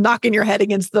you're knocking your head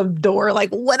against the door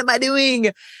like, what am I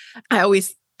doing? I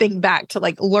always think back to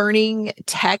like learning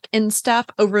tech and stuff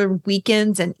over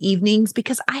weekends and evenings,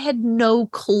 because I had no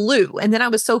clue. And then I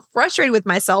was so frustrated with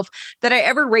myself that I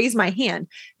ever raised my hand.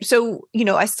 So,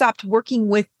 I stopped working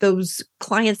with those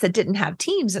clients that didn't have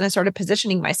teams, and I started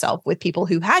positioning myself with people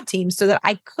who had teams so that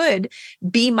I could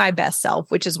be my best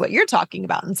self, which is what you're talking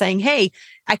about, and saying, hey,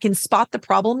 I can spot the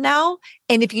problem now.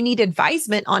 And if you need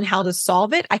advisement on how to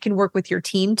solve it, I can work with your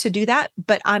team to do that.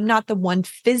 But I'm not the one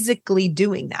physically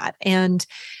doing that. And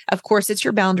of course, it's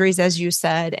your boundaries, as you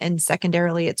said. And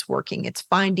secondarily, it's working. It's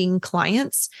finding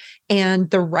clients and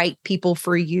the right people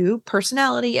for you,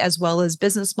 personality, as well as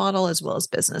business model, as well as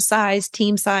business size,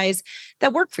 team size,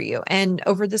 that work for you. And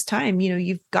over this time,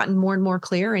 you've gotten more and more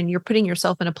clear, and you're putting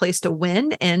yourself in a place to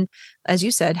win. And as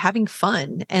you said, having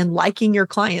fun and liking your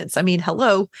clients.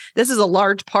 Hello, this is a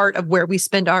large part of where we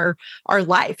spend our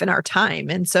life and our time.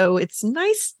 And so it's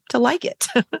nice to like it.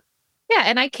 Yeah.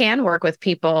 And I can work with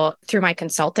people through my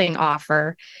consulting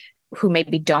offer who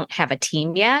maybe don't have a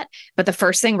team yet, but the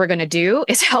first thing we're going to do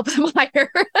is help them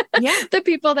hire the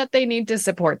people that they need to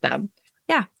support them.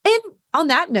 Yeah. And on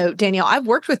that note, Danielle, I've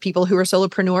worked with people who are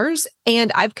solopreneurs,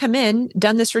 and I've come in,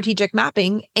 done the strategic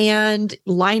mapping, and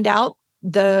lined out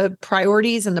the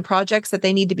priorities and the projects that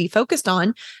they need to be focused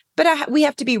on. But we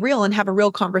have to be real and have a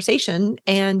real conversation.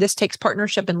 And this takes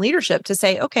partnership and leadership to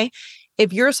say, okay,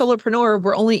 if you're a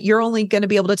solopreneur, you're only going to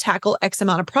be able to tackle X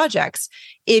amount of projects.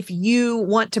 If you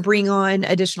want to bring on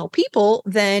additional people,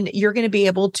 then you're going to be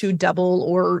able to double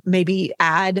or maybe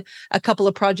add a couple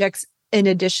of projects in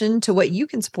addition to what you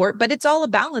can support. But it's all a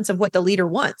balance of what the leader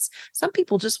wants. Some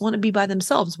people just want to be by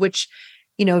themselves, which,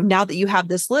 now that you have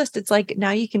this list, it's like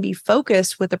now you can be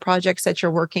focused with the projects that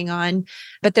you're working on.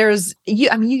 But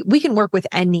we can work with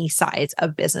any size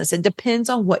of business. It depends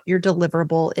on what your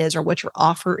deliverable is or what your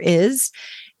offer is.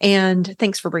 And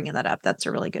thanks for bringing that up. That's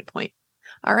a really good point.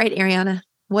 All right, Ariana,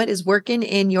 what is working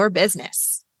in your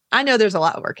business? I know there's a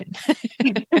lot working.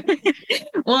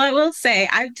 Well, I will say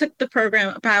I took the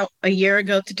program about a year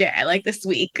ago today, like this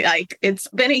week. Like it's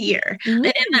been a year. And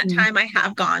in that time, I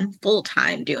have gone full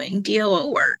time doing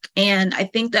DOO work. And I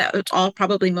think that it's all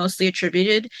probably mostly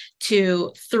attributed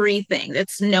to three things.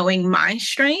 It's knowing my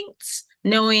strengths,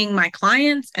 knowing my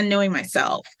clients, and knowing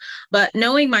myself. But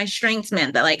knowing my strengths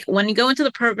meant that like when you go into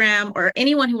the program, or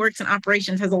anyone who works in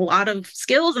operations has a lot of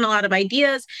skills and a lot of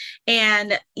ideas,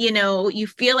 and you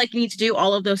feel like you need to do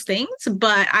all of those things.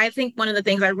 But I think one of the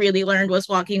things I really learned was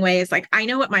walking away is like, I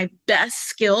know what my best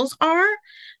skills are.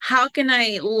 How can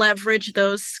I leverage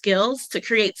those skills to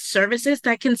create services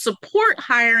that can support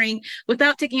hiring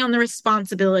without taking on the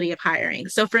responsibility of hiring?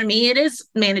 So for me, it is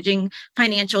managing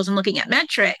financials and looking at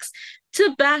metrics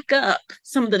to back up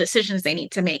some of the decisions they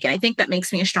need to make. And I think that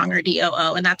makes me a stronger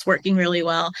DOO, and that's working really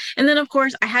well. And then, of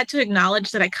course, I had to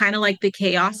acknowledge that I kind of like the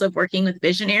chaos of working with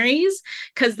visionaries,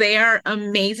 because they are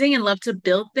amazing and love to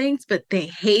build things, but they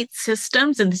hate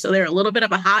systems. And so they're a little bit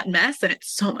of a hot mess, and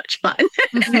it's so much fun.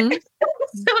 Mm-hmm.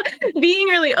 So being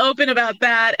really open about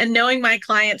that and knowing my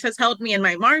clients has helped me in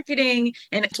my marketing.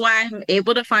 And it's why I'm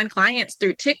able to find clients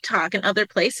through TikTok and other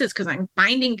places, because I'm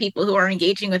finding people who are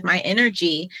engaging with my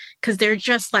energy, because they're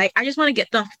just like, I just want to get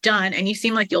stuff done, and you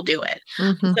seem like you'll do it.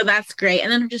 Mm-hmm. So that's great.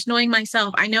 And then just knowing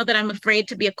myself, I know that I'm afraid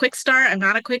to be a quick start. I'm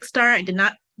not a quick start. I did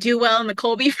not do well in the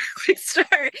Colby for quick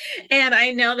start. And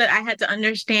I know that I had to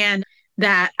understand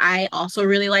that I also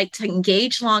really like to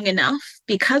engage long enough,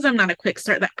 because I'm not a quick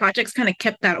start, that projects kind of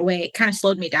kept that away. It kind of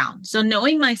slowed me down. So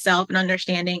knowing myself and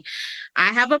understanding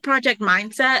I have a project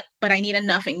mindset, but I need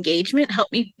enough engagement,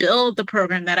 help me build the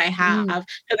program that I have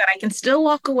so that I can still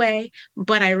walk away,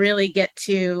 but I really get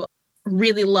to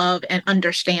really love and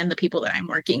understand the people that I'm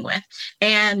working with,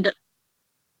 and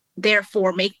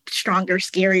therefore make stronger,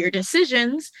 scarier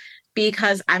decisions,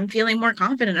 because I'm feeling more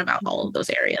confident about all of those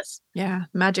areas. Yeah.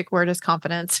 Magic word is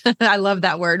confidence. I love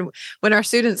that word. When our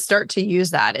students start to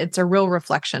use that, it's a real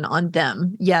reflection on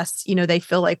them. Yes. They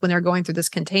feel like when they're going through this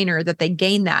container that they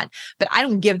gain that, but I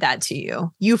don't give that to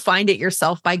you. You find it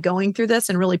yourself by going through this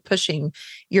and really pushing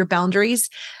your boundaries.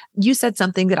 You said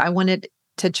something that I wanted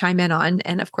to chime in on,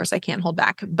 and of course I can't hold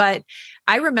back, but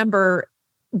I remember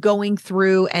going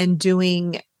through and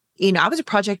doing, I was a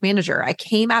project manager. I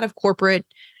came out of corporate.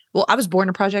 Well, I was born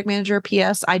a project manager,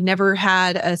 P.S. I'd never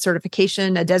had a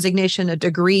certification, a designation, a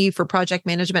degree for project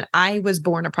management. I was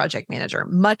born a project manager,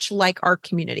 much like our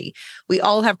community. We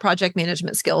all have project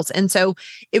management skills. And so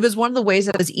it was one of the ways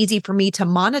that it was easy for me to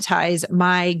monetize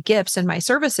my gifts and my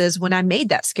services when I made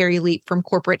that scary leap from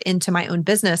corporate into my own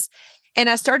business. And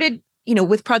I started,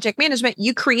 with project management,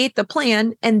 you create the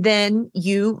plan and then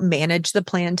you manage the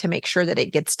plan to make sure that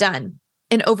it gets done.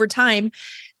 And over time,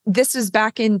 this is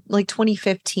back in like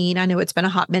 2015. I know it's been a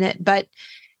hot minute, but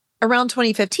around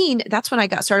 2015, that's when I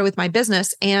got started with my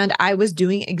business. And I was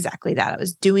doing exactly that. I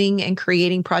was doing and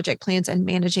creating project plans and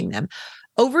managing them.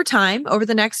 Over time, over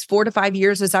the next 4 to 5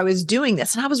 years, as I was doing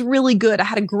this, and I was really good. I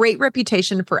had a great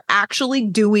reputation for actually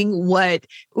doing what,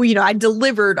 I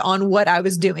delivered on what I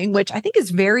was doing, which I think is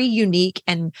very unique.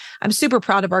 And I'm super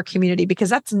proud of our community,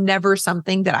 because that's never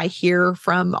something that I hear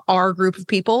from our group of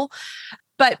people.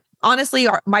 But honestly,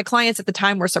 my clients at the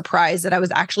time were surprised that I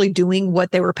was actually doing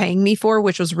what they were paying me for,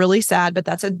 which was really sad, but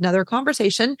that's another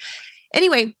conversation.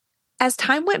 Anyway, as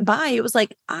time went by, it was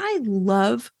like, I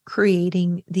love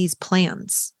creating these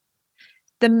plans.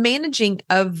 The managing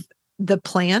of the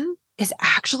plan is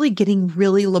actually getting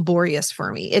really laborious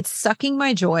for me. It's sucking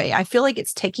my joy. I feel like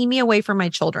it's taking me away from my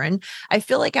children. I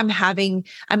feel like I'm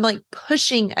like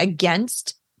pushing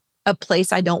against a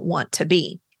place I don't want to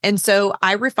be. And so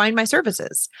I refined my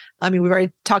services. We've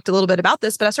already talked a little bit about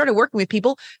this, but I started working with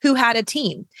people who had a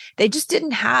team. They just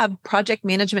didn't have project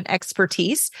management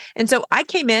expertise. And so I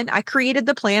came in, I created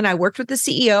the plan. I worked with the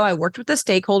CEO. I worked with the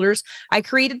stakeholders. I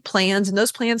created plans, and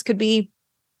those plans could be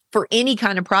for any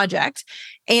kind of project.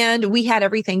 And we had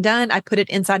everything done. I put it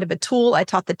inside of a tool. I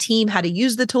taught the team how to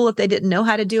use the tool if they didn't know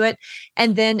how to do it.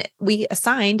 And then we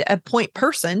assigned a point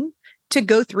person to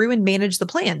go through and manage the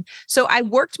plan. So I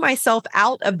worked myself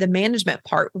out of the management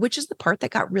part, which is the part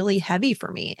that got really heavy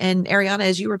for me. And Ariana,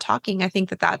 as you were talking, I think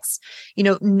that that's,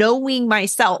 knowing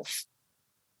myself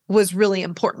was really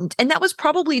important. And that was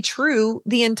probably true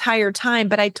the entire time.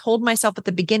 But I told myself at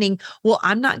the beginning, well,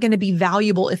 I'm not going to be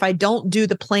valuable if I don't do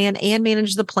the plan and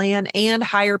manage the plan and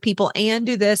hire people and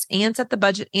do this and set the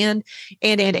budget and,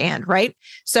 right?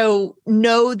 So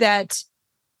know that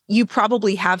you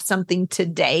probably have something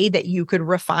today that you could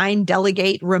refine,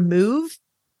 delegate, remove,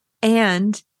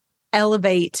 and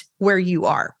elevate where you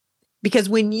are. Because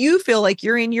when you feel like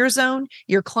you're in your zone,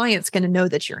 your client's going to know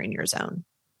that you're in your zone.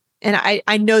 And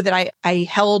I know that I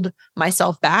held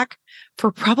myself back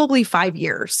for probably 5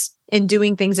 years in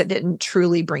doing things that didn't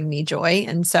truly bring me joy.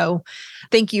 And so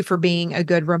thank you for being a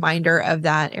good reminder of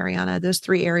that, Ariana. Those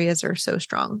 3 areas are so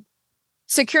strong.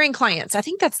 Securing clients. I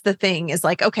think that's the thing is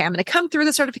like, okay, I'm going to come through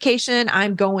the certification.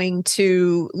 I'm going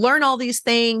to learn all these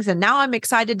things. And now I'm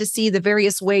excited to see the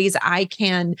various ways I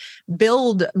can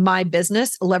build my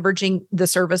business, leveraging the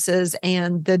services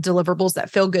and the deliverables that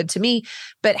feel good to me.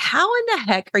 But how in the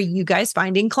heck are you guys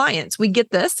finding clients? We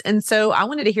get this. And so I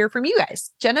wanted to hear from you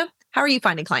guys. Jenna, how are you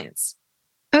finding clients?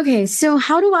 Okay, so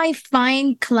how do I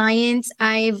find clients?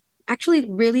 I've actually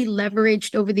really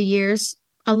leveraged over the years.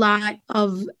 A lot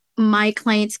of my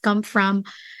clients come from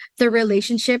the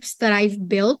relationships that I've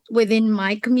built within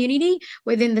my community,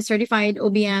 within the certified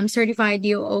OBM, certified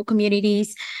DOO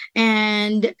communities,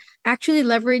 and actually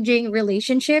leveraging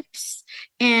relationships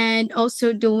and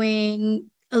also doing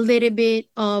a little bit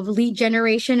of lead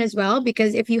generation as well.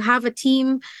 Because if you have a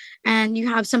team and you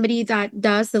have somebody that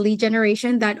does the lead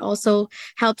generation, that also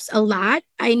helps a lot.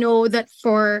 I know that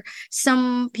for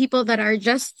some people that are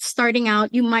just starting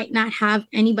out, you might not have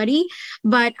anybody,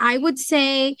 but I would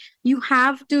say you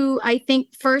have to, I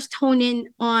think, first hone in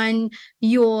on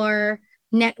your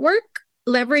network,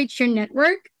 leverage your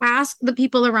network, ask the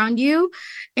people around you.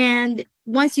 And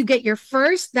once you get your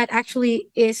first, that actually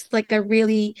is like a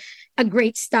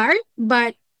great start.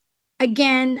 But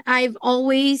again, I've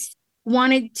always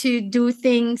wanted to do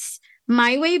things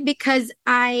my way because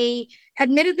I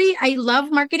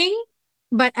love marketing,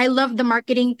 but I love the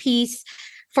marketing piece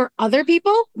for other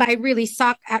people, but I really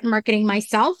suck at marketing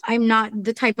myself. I'm not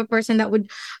the type of person that would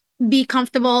be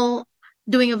comfortable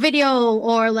doing a video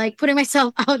or like putting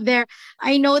myself out there.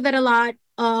 I know that a lot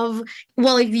of,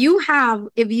 well, if you have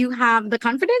the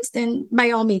confidence, then by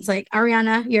all means, like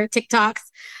Ariana, your TikToks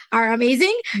are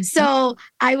amazing. Mm-hmm. So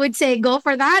I would say go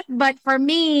for that. But for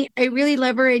me, I really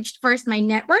leveraged first my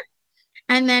network,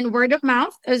 and then word of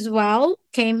mouth as well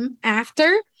came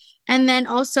after. And then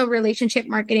also relationship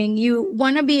marketing. You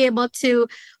want to be able to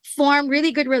form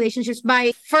really good relationships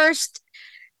by first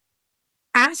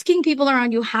asking people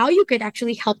around you how you could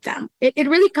actually help them. It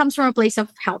really comes from a place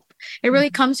of help. It really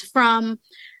comes from,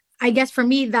 I guess for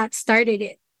me, that started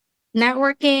it.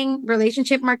 Networking,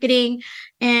 relationship marketing,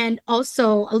 and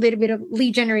also a little bit of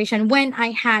lead generation when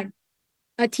I had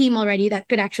a team already that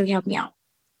could actually help me out.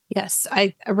 Yes,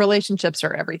 relationships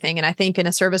are everything. And I think in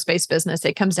a service-based business,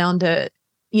 it comes down to,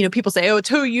 people say, oh, it's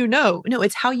who you know. No,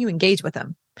 it's how you engage with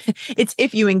them. It's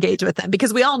if you engage with them,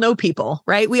 because we all know people,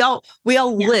 right? We all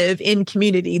live in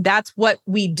community. That's what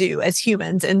we do as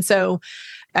humans. And so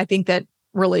I think that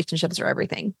relationships are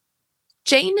everything.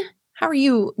 Jane, how are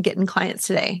you getting clients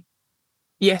today?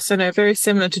 Yes, I know, very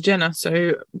similar to Jenna.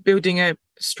 So building a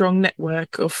strong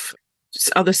network of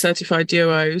other certified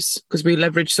DOOs, because we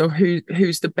leverage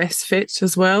who's the best fit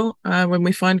as well when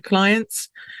we find clients.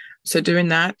 So doing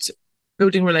that,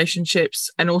 building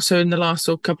relationships. And also in the last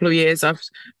couple of years, I've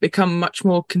become much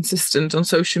more consistent on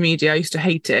social media. I used to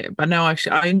hate it, but now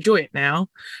I enjoy it now.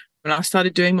 When I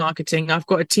started doing marketing, I've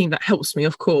got a team that helps me,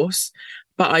 of course,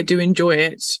 but I do enjoy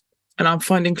it. And I'm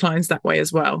finding clients that way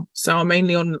as well. So I'm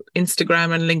mainly on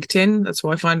Instagram and LinkedIn. That's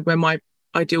where I find where my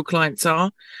ideal clients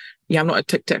are. Yeah, I'm not a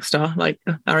TikTok star like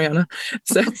Ariana.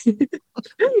 So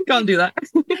can't do that.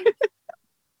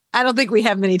 I don't think we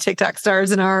have many TikTok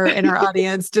stars in our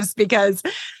audience, just because,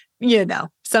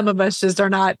 some of us just are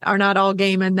not all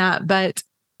game in that. But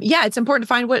yeah, it's important to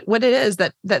find what it is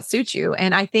that suits you.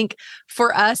 And I think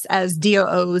for us as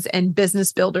DOOs and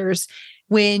business builders,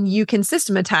 when you can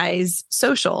systematize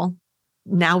social,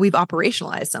 now we've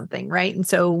operationalized something, right? And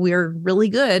so we're really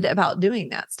good about doing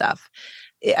that stuff.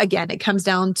 again, it comes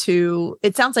down to,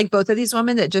 it sounds like both of these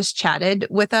women that just chatted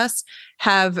with us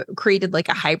have created like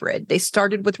a hybrid. They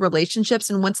started with relationships.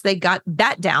 And once they got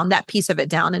that down, that piece of it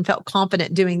down and felt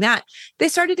confident doing that, they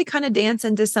started to kind of dance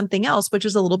into something else, which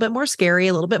was a little bit more scary,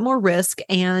 a little bit more risk.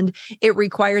 And it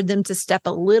required them to step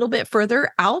a little bit further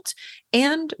out.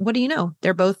 And what do you know?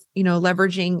 They're both,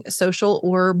 leveraging social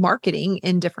or marketing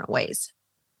in different ways.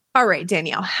 All right,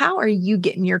 Danielle, how are you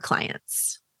getting your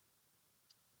clients?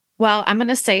 Well, I'm going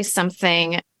to say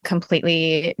something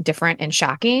completely different and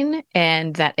shocking.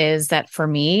 And that is that for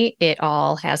me, it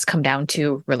all has come down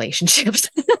to relationships.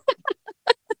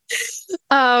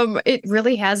 It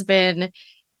really has been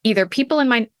either people in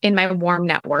my warm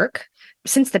network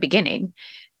since the beginning,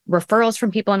 referrals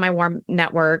from people in my warm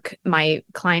network. My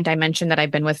client I mentioned that I've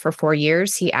been with for 4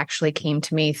 years, he actually came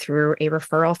to me through a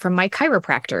referral from my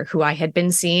chiropractor who I had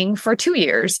been seeing for 2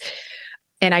 years.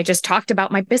 And I just talked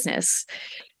about my business.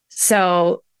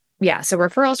 So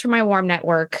referrals from my warm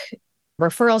network,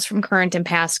 referrals from current and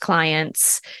past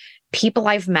clients, people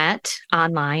I've met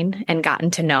online and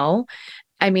gotten to know.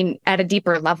 I mean, at a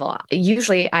deeper level,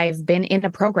 usually I've been in a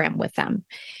program with them.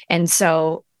 And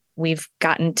so we've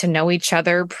gotten to know each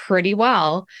other pretty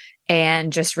well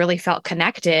and just really felt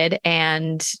connected.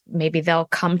 And maybe they'll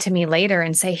come to me later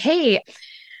and say, hey,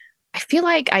 I feel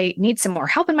like I need some more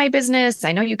help in my business.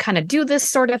 I know you kind of do this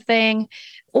sort of thing.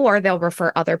 Or they'll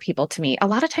refer other people to me. A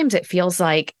lot of times it feels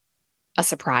like a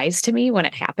surprise to me when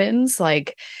it happens.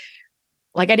 Like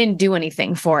I didn't do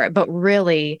anything for it, but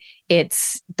really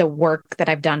it's the work that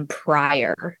I've done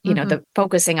prior, the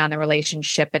focusing on the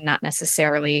relationship and not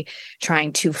necessarily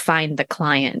trying to find the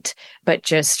client, but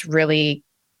just really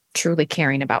truly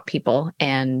caring about people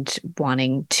and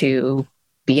wanting to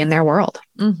be in their world.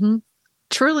 Mm-hmm.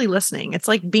 Truly listening. It's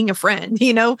like being a friend,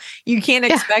 you can't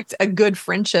expect a good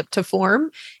friendship to form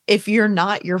if you're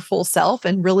not your full self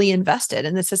and really invested.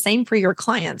 And it's the same for your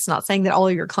clients. Not saying that all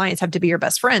of your clients have to be your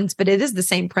best friends, but it is the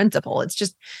same principle. It's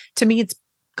just, to me, it's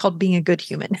called being a good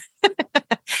human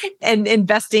and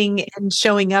investing and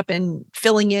showing up and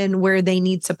filling in where they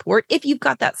need support if you've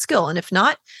got that skill. And if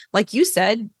not, like you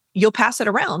said, you'll pass it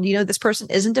around. This person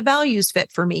isn't a values fit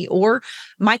for me, or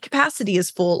my capacity is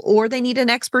full, or they need an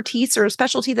expertise or a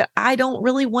specialty that I don't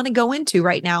really want to go into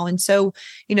right now. And so,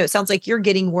 it sounds like you're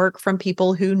getting work from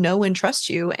people who know and trust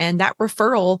you. And that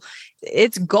referral,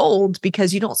 it's gold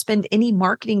because you don't spend any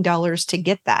marketing dollars to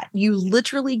get that. You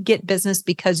literally get business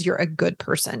because you're a good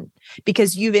person,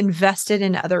 because you've invested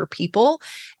in other people.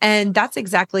 And that's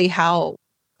exactly how,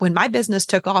 when my business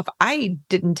took off, I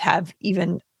didn't have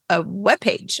even a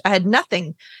webpage. I had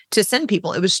nothing to send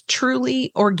people. It was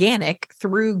truly organic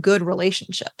through good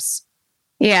relationships.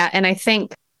 Yeah. And I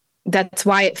think that's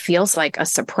why it feels like a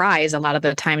surprise a lot of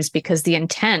the times, because the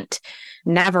intent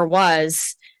never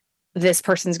was this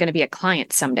person's going to be a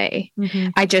client someday.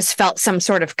 Mm-hmm. I just felt some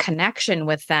sort of connection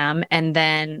with them. And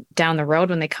then down the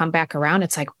road, when they come back around,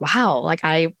 it's like, wow, like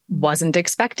I wasn't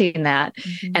expecting that.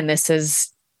 Mm-hmm. And this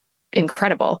is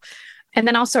incredible. And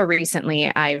then also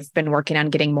recently, I've been working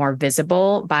on getting more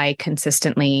visible by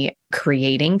consistently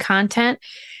creating content.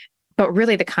 But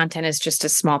really, the content is just a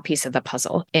small piece of the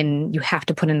puzzle. And you have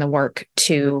to put in the work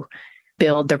to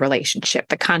build the relationship.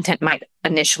 The content might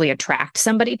initially attract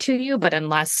somebody to you, but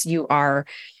unless you are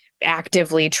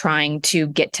actively trying to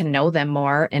get to know them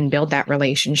more and build that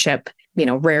relationship,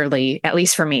 rarely, at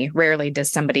least for me, rarely does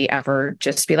somebody ever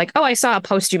just be like, oh, I saw a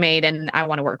post you made and I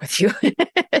want to work with you.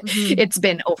 Mm-hmm. It's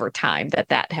been over time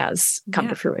that has come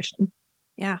to fruition.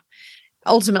 Yeah.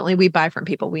 Ultimately, we buy from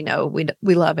people we know,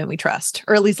 we love, and we trust,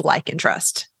 or at least like and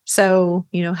trust. So,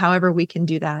 however we can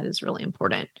do that is really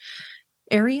important.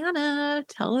 Ariana,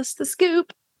 tell us the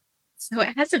scoop. So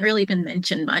it hasn't really been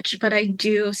mentioned much, but I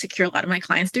do secure a lot of my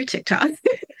clients through TikTok.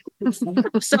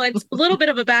 So it's a little bit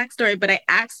of a backstory, but I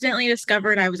accidentally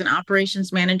discovered I was an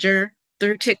operations manager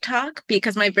through TikTok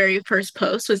because my very first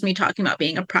post was me talking about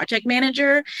being a project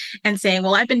manager and saying,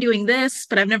 well, I've been doing this,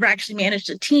 but I've never actually managed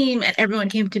a team. And everyone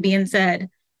came to me and said,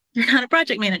 you're not a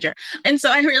project manager. And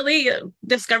so I really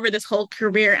discovered this whole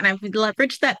career, and I've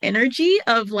leveraged that energy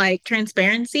of like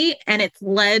transparency, and it's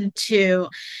led to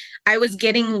I was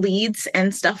getting leads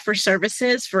and stuff for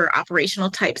services for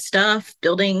operational type stuff,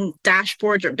 building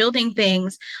dashboards or building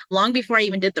things long before I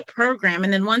even did the program.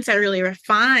 And then once I really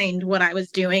refined what I was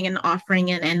doing and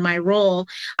offering and my role,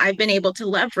 I've been able to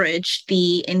leverage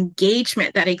the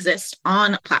engagement that exists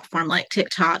on a platform like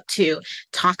TikTok to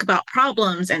talk about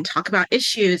problems and talk about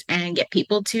issues and get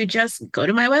people to just go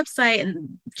to my website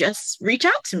and just reach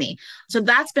out to me. So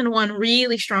that's been one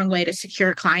really strong way to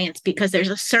secure clients, because there's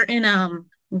a certain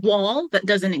wall that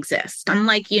doesn't exist.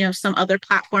 Unlike, some other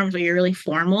platforms where you're really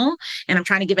formal and I'm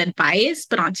trying to give advice,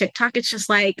 but on TikTok, it's just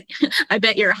like, I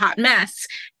bet you're a hot mess.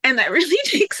 And that really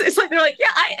it's like, they're like,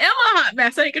 yeah, I am a hot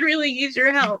mess. I could really use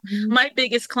your help. Mm-hmm. My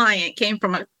biggest client came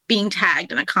from being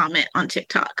tagged in a comment on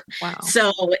TikTok. Wow.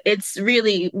 So it's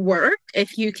really work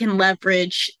if you can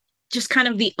leverage just kind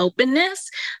of the openness.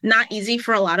 Not easy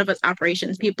for a lot of us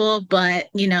operations people, but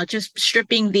just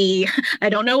stripping the I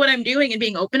don't know what I'm doing and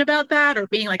being open about that, or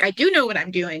being like, I do know what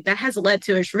I'm doing, that has led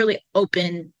to a really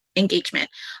open engagement.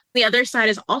 The other side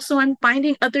is also I'm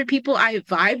finding other people I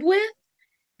vibe with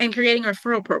and creating a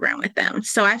referral program with them.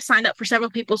 So I've signed up for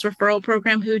several people's referral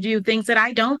program who do things that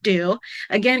I don't do.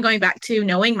 Again, going back to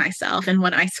knowing myself and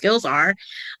what my skills are,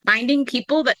 finding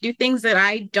people that do things that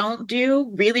I don't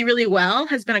do really, really well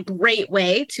has been a great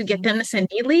way to get them to send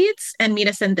me leads and me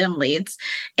to send them leads.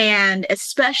 And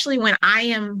especially when I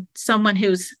am someone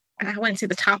who's, I wouldn't say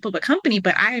the top of a company,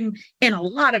 but I'm in a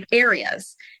lot of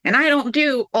areas and I don't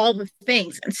do all the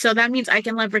things. And so that means I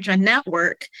can leverage a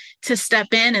network to step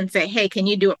in and say, hey, can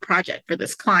you do a project for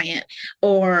this client,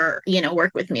 or,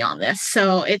 work with me on this?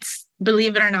 So it's,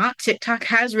 believe it or not, TikTok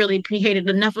has really created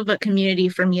enough of a community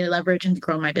for me to leverage and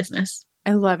grow my business.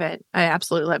 I love it. I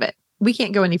absolutely love it. We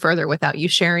can't go any further without you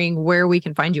sharing where we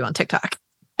can find you on TikTok.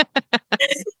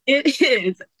 It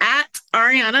is at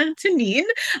Ariana Tanine,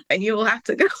 and you will have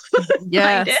to go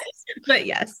Yes. find it. But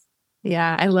yes.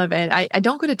 Yeah, I love it. I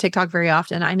don't go to TikTok very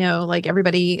often. I know like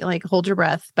everybody like hold your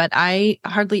breath, but I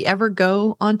hardly ever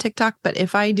go on TikTok. But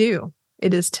if I do,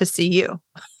 it is to see you.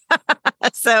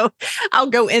 So I'll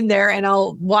go in there and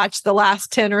I'll watch the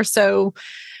last 10 or so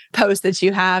posts that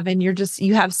you have. And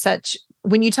you have such,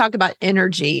 when you talk about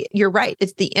energy, you're right.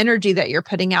 It's the energy that you're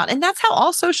putting out. And that's how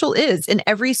all social is. And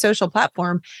every social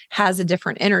platform has a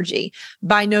different energy.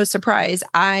 By no surprise,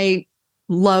 I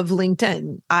love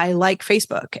LinkedIn. I like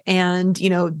Facebook. And,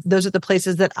 those are the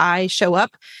places that I show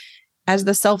up as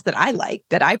the self that I like,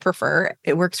 that I prefer.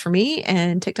 It works for me,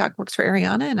 and TikTok works for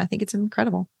Ariana. And I think it's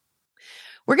incredible.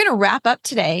 We're going to wrap up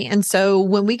today. And so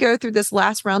when we go through this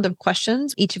last round of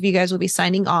questions, each of you guys will be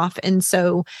signing off. And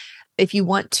so if you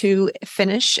want to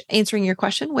finish answering your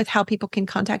question with how people can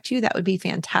contact you, that would be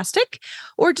fantastic.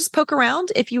 Or just poke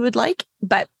around if you would like.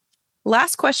 But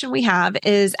last question we have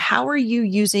is, how are you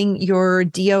using your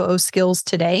DOO skills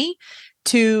today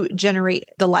to generate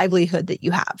the livelihood that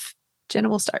you have? Jenna,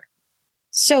 we'll start.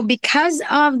 So because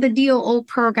of the DOO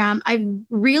program, I've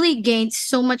really gained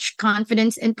so much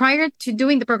confidence. And prior to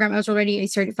doing the program, I was already a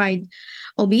certified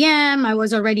OBM. I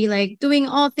was already like doing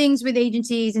all things with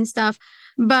agencies and stuff.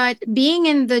 But being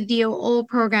in the DOO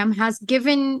program has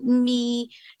given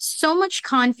me so much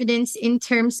confidence in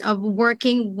terms of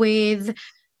working with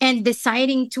and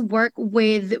deciding to work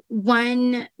with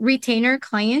one retainer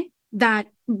client that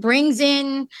brings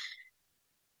in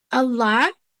a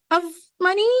lot of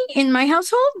money in my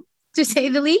household, to say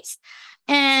the least.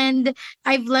 And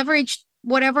I've leveraged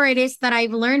whatever it is that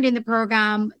I've learned in the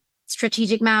program,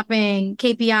 strategic mapping,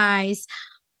 KPIs,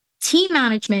 team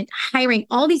management, hiring,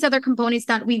 all these other components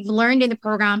that we've learned in the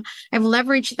program. I've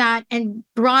leveraged that and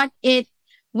brought it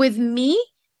with me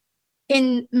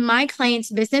in my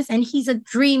client's business. And he's a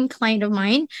dream client of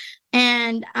mine.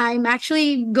 And I'm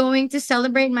actually going to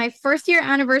celebrate my first year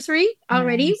anniversary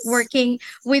already, working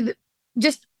with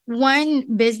just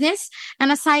one business.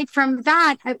 And aside from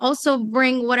that, I also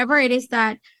bring whatever it is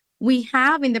that we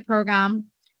have in the program,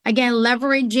 again,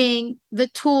 leveraging the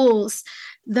tools,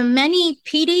 the many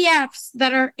PDFs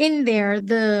that are in there,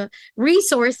 the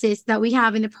resources that we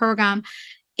have in the program,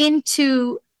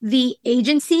 into the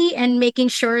agency and making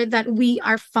sure that we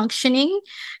are functioning,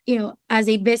 as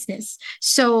a business.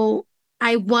 So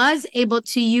I was able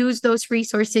to use those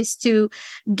resources to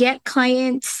get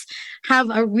clients,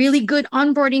 have a really good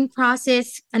onboarding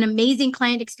process, an amazing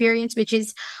client experience, which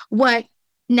is what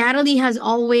Natalie has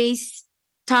always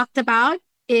talked about,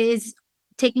 is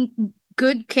taking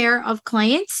good care of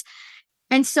clients.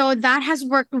 And so that has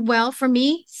worked well for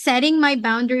me, setting my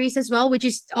boundaries as well, which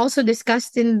is also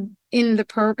discussed in the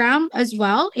program as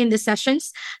well, in the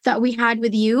sessions that we had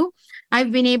with you.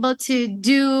 I've been able to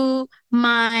do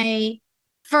my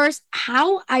first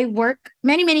how I work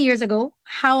many, many years ago,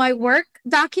 how I work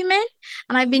document.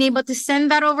 And I've been able to send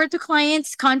that over to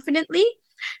clients confidently.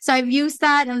 So I've used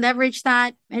that and leveraged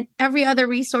that, and every other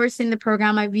resource in the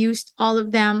program. I've used all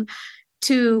of them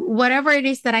to whatever it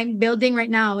is that I'm building right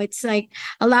now. It's like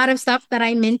a lot of stuff that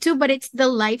I'm into, but it's the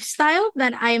lifestyle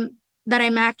that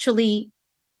I'm actually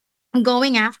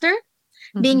going after.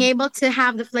 being able to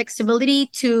have the flexibility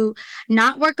to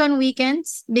not work on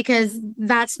weekends because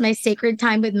that's my sacred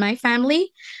time with my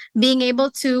family, being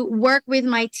able to work with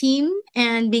my team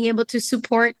and being able to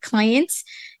support clients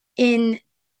in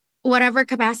whatever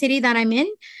capacity that I'm in,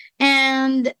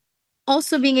 and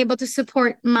also being able to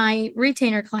support my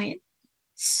retainer client.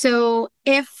 So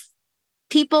if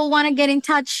people want to get in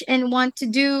touch and want to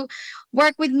do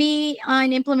work with me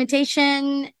on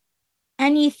implementation,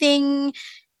 anything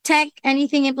tech,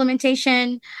 anything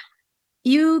implementation,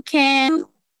 you can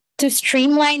to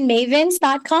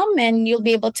streamlinemavens.com and you'll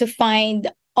be able to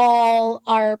find all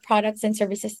our products and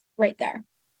services right there.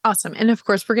 Awesome. And of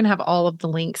course, we're going to have all of the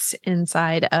links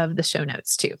inside of the show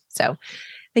notes too. So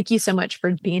thank you so much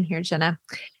for being here, Jenna.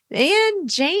 And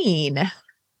Jane.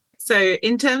 So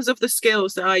in terms of the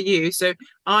skills that I use, so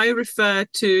I refer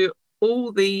to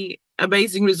all the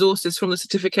amazing resources from the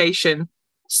certification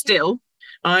still.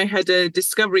 I had a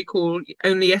discovery call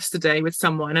only yesterday with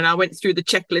someone, and I went through the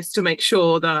checklist to make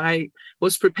sure that I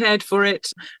was prepared for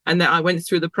it and that I went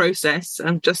through the process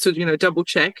and just to, double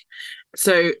check.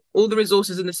 So all the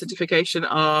resources in the certification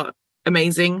are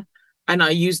amazing, and I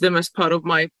use them as part of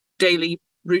my daily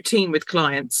routine with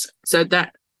clients. So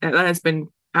that has been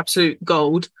absolute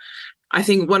gold. I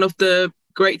think one of the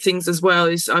great things as well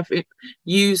is I've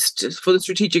used for the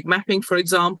strategic mapping, for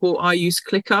example, I use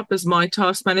ClickUp as my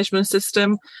task management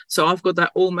system. So I've got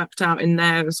that all mapped out in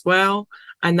there as well.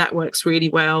 And that works really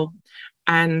well.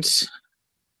 And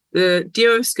the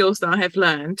DO skills that I have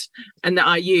learned and that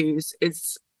I use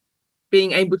is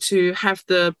being able to have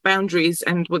the boundaries,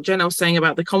 and what Jenna was saying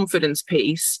about the confidence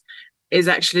piece is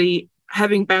actually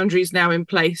having boundaries now in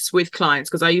place with clients,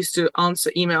 because I used to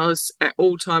answer emails at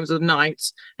all times of the night,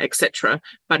 etc.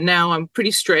 But now I'm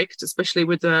pretty strict, especially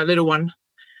with the little one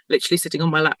literally sitting on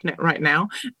my lap right now,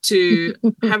 to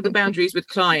have the boundaries with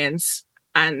clients.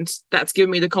 And that's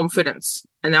given me the confidence.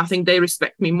 And I think they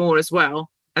respect me more as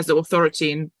well as the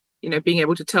authority in, being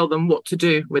able to tell them what to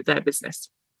do with their business.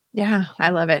 Yeah,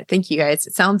 I love it. Thank you, guys.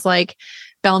 It sounds like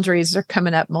boundaries are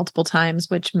coming up multiple times,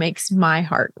 which makes my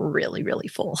heart really, really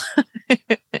full.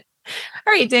 All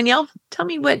right, Danielle, tell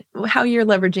me how you're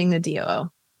leveraging the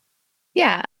DOO.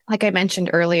 Yeah, like I mentioned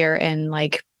earlier, and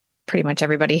like pretty much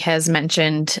everybody has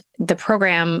mentioned, the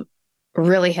program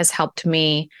really has helped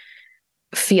me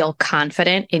feel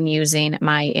confident in using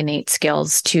my innate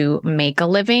skills to make a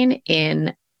living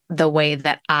in the way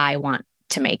that I want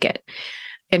to make it.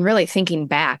 And really thinking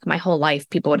back, my whole life,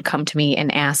 people would come to me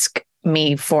and ask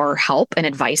me for help and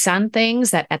advice on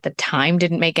things that at the time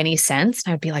didn't make any sense.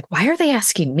 And I'd be like, why are they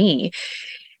asking me?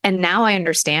 And now I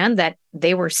understand that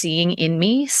they were seeing in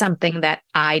me something that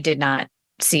I did not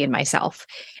see in myself.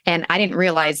 And I didn't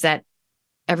realize that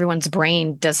everyone's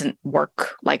brain doesn't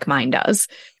work like mine does.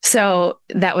 So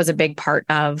that was a big part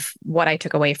of what I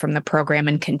took away from the program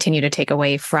and continue to take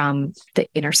away from the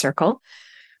inner circle.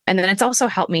 And then it's also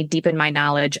helped me deepen my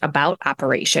knowledge about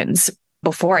operations.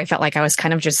 Before, I felt like I was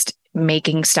kind of just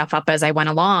making stuff up as I went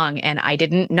along, and I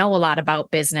didn't know a lot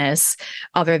about business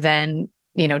other than,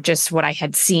 just what I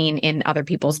had seen in other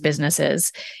people's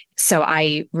businesses. So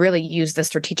I really use the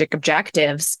strategic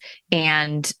objectives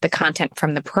and the content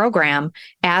from the program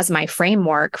as my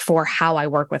framework for how I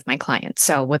work with my clients.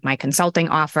 So with my consulting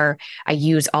offer, I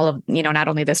use all of, not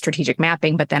only the strategic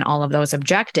mapping, but then all of those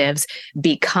objectives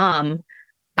become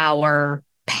our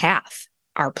path,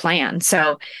 our plan.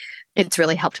 So it's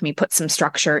really helped me put some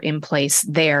structure in place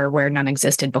there where none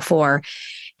existed before.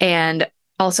 And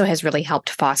also has really helped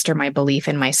foster my belief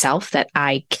in myself that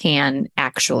I can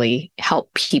actually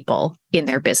help people in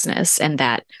their business and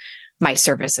that my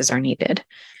services are needed.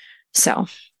 So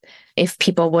if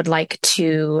people would like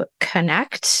to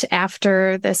connect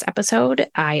after this episode,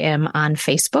 I am on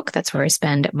Facebook. That's where I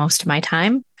spend most of my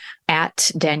time, at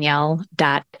Danielle.h.Fisher,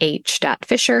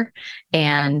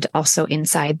 and also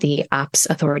inside the Ops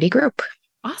Authority group.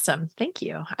 Awesome. Thank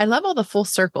you. I love all the full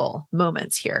circle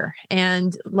moments here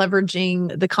and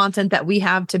leveraging the content that we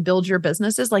have to build your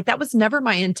businesses. Like that was never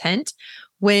my intent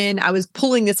when I was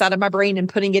pulling this out of my brain and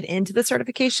putting it into the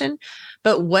certification,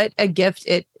 but what a gift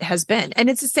it has been. And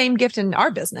it's the same gift in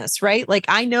our business, right? Like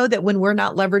I know that when we're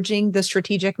not leveraging the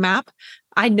strategic map,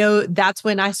 I know that's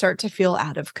when I start to feel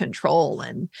out of control.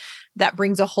 And that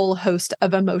brings a whole host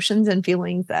of emotions and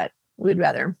feelings that we'd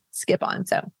rather skip on.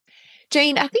 So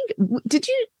Jane, I think, did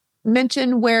you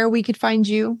mention where we could find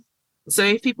you? So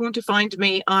if people want to find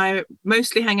me, I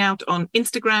mostly hang out on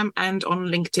Instagram and on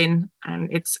LinkedIn,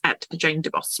 and it's at Jane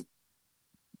DeBoss.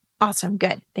 Awesome.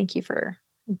 Good. Thank you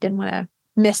didn't want to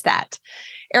miss that.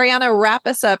 Ariana, wrap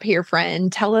us up here,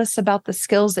 friend. Tell us about the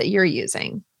skills that you're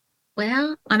using.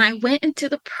 Well, when I went into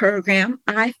the program,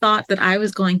 I thought that I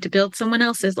was going to build someone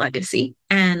else's legacy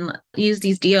and use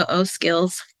these DOO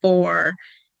skills for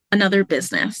another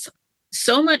business.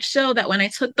 So much so that when I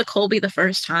took the Kolbe the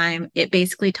first time, it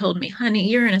basically told me, honey,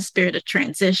 you're in a spirit of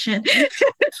transition.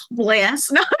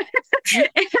 Bless. No.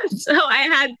 And so I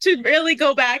had to really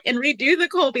go back and redo the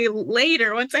Kolbe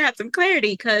later once I had some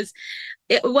clarity, because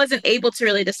it wasn't able to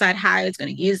really decide how I was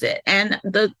going to use it. And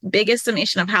the biggest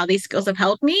summation of how these skills have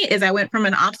helped me is I went from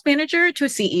an ops manager to a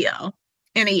CEO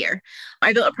in a year.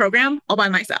 I built a program all by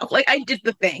myself. Like, I did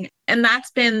the thing. And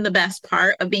that's been the best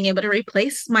part of being able to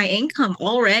replace my income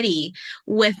already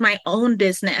with my own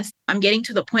business. I'm getting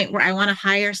to the point where I want to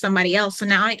hire somebody else. So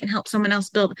now I can help someone else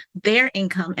build their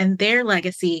income and their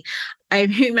legacy. I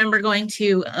remember going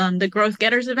to the Growth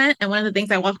Getters event. And one of the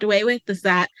things I walked away with is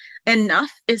that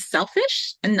enough is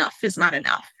selfish. Enough is not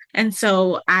enough. And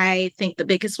so I think the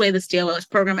biggest way this DOS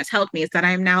program has helped me is that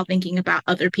I am now thinking about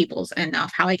other people's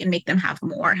enough, how I can make them have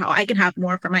more, how I can have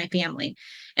more for my family,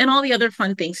 and all the other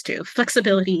fun things too,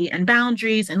 flexibility and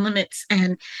boundaries and limits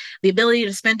and the ability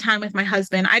to spend time with my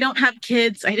husband. I don't have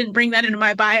kids. I didn't bring that into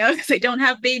my bio because I don't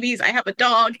have babies. I have a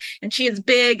dog and she is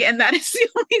big, and that is the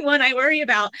only one I worry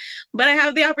about. But I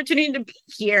have the opportunity to be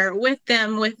here with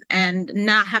them and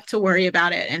not have to worry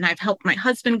about it. And I've helped my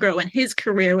husband grow in his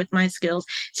career with my skills.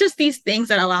 It's just these things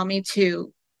that allow me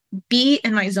to be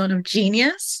in my zone of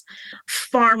genius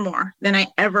far more than I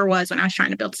ever was when I was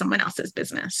trying to build someone else's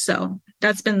business. So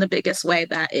that's been the biggest way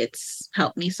that it's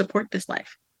helped me support this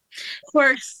life. Of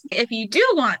course, if you do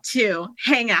want to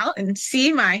hang out and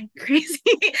see my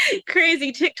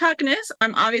crazy TikTokness,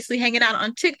 I'm obviously hanging out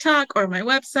on TikTok or my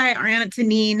website,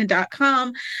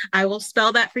 arianatanine.com. I will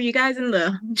spell that for you guys in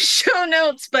the show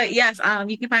notes. But yes,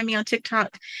 you can find me on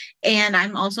TikTok. And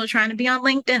I'm also trying to be on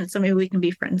LinkedIn, so maybe we can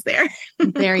be friends there.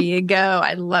 There you go.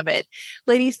 I love it.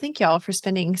 Ladies, thank y'all for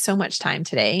spending so much time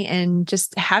today and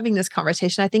just having this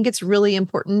conversation. I think it's really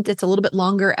important. It's a little bit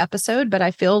longer episode, but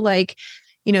I feel like,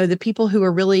 you know, the people who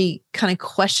are really kind of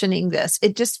questioning this,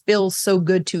 it just feels so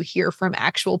good to hear from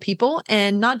actual people,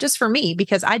 and not just for me,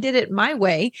 because I did it my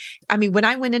way. I mean, when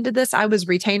I went into this, I was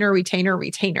retainer.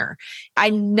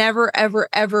 I never,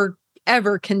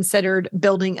 ever considered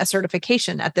building a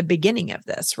certification at the beginning of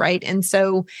this, right? And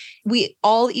so we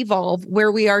all evolve.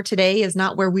 Where we are today is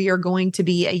not where we are going to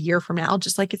be a year from now,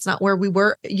 just like it's not where we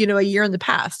were, you know, a year in the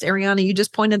past. Ariana, you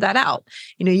just pointed that out.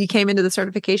 You know, you came into the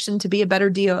certification to be a better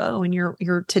DOO, and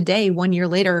you're today, 1 year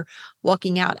later,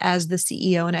 walking out as the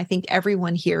CEO. And I think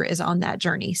everyone here is on that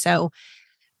journey. So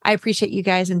I appreciate you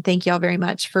guys, and thank y'all very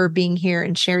much for being here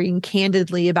and sharing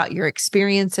candidly about your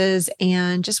experiences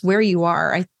and just where you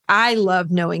are. I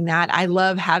love knowing that. I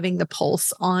love having the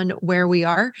pulse on where we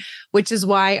are, which is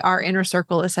why our inner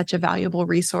circle is such a valuable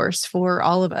resource for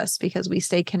all of us, because we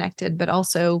stay connected, but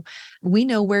also we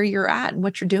know where you're at and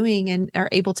what you're doing and are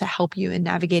able to help you in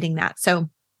navigating that. So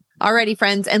alrighty,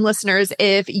 friends and listeners,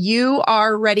 if you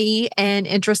are ready and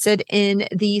interested in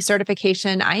the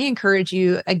certification, I encourage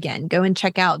you, again, go and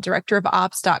check out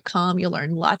directorofops.com. You'll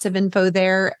learn lots of info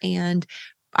there. And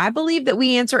I believe that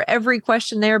we answer every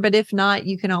question there, but if not,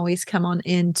 you can always come on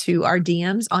into our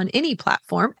DMs on any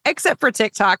platform, except for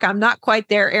TikTok. I'm not quite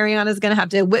there. Ariana's going to have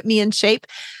to whip me in shape,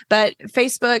 but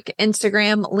Facebook,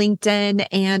 Instagram, LinkedIn,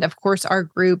 and of course, our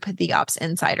group, The Ops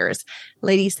Insiders.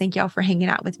 Ladies, thank y'all for hanging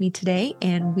out with me today,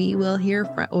 and we will hear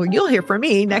from, or you'll hear from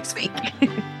me next week.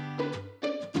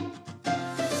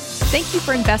 Thank you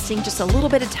for investing just a little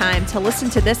bit of time to listen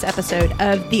to this episode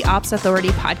of the Ops Authority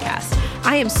podcast.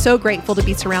 I am so grateful to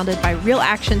be surrounded by real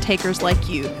action takers like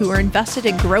you who are invested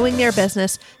in growing their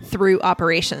business through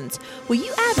operations. Will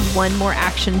you add one more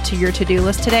action to your to-do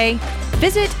list today?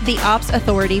 Visit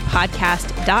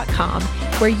theopsauthoritypodcast.com,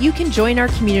 where you can join our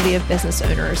community of business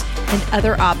owners and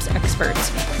other ops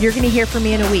experts. You're going to hear from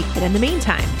me in a week, but in the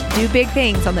meantime, do big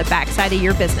things on the backside of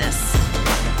your business.